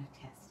are we going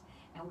to test?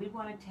 And we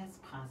want to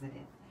test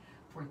positive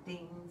for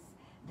things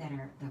that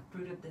are the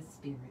fruit of the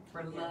Spirit,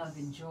 for love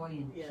and joy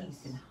and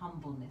peace and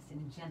humbleness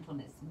and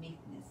gentleness,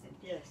 meekness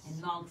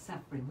and long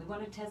suffering. We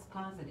want to test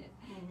positive,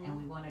 and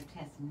we want to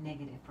test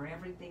negative for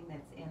everything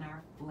that's in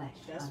our flesh.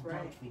 That's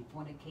adultery,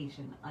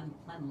 fornication,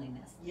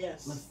 uncleanliness,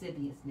 Yes.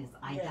 lasciviousness,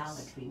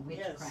 idolatry,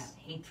 witchcraft,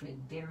 hatred,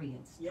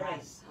 variance, strife,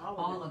 Yes.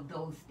 all of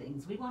those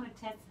things. We want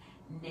to test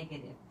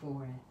negative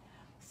for it.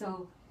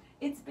 So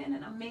it's been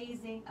an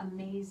amazing,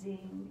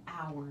 amazing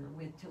hour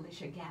with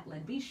Talisha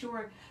Gatlin. Be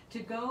sure to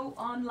go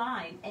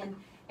online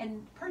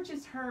and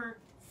purchase her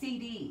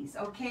CDs,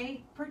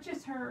 okay?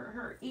 Purchase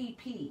her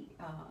EP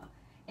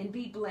and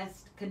be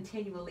blessed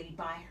continually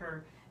by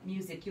her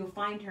music. You'll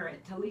find her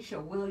at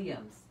Talisha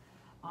Williams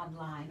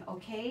online,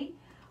 okay?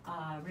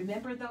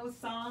 Remember those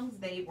songs?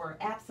 They were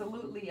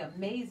absolutely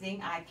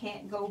amazing. I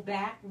Can't Go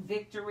Back,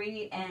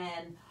 Victory,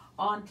 and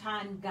On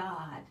Time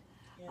God.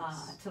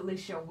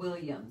 Talisha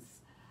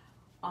Williams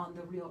on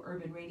the Real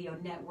Urban Radio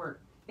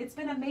Network. It's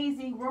been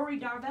amazing. Rory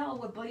Darvell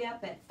will be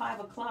up at 5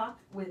 o'clock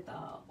with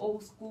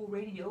Old School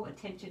Radio,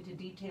 Attention to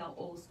Detail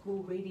Old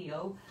School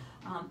Radio.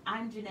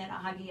 I'm Jeanette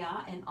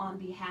Agia, and on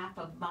behalf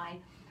of my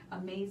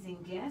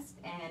amazing guest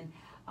and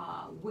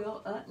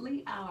Will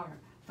Utley, our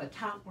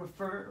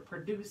photographer,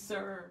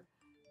 producer,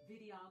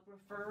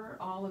 videographer,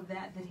 all of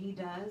that he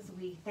does,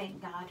 we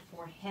thank God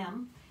for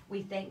him.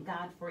 We thank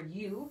God for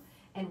you,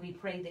 and we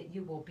pray that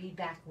you will be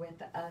back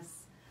with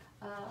us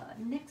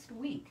next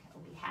week.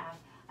 We have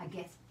a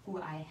guest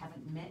who I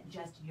haven't met,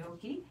 Just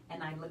Yoki,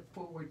 and I look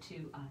forward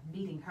to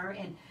meeting her.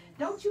 And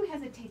don't you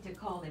hesitate to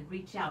call and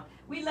reach out.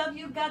 We love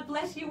you. God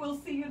bless you. We'll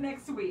see you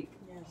next week.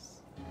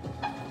 Yes.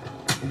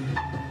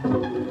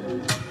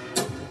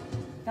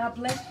 God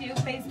bless you,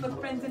 Facebook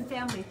friends and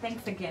family.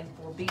 Thanks again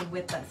for being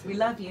with us. We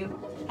love you.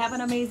 Have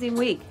an amazing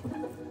week.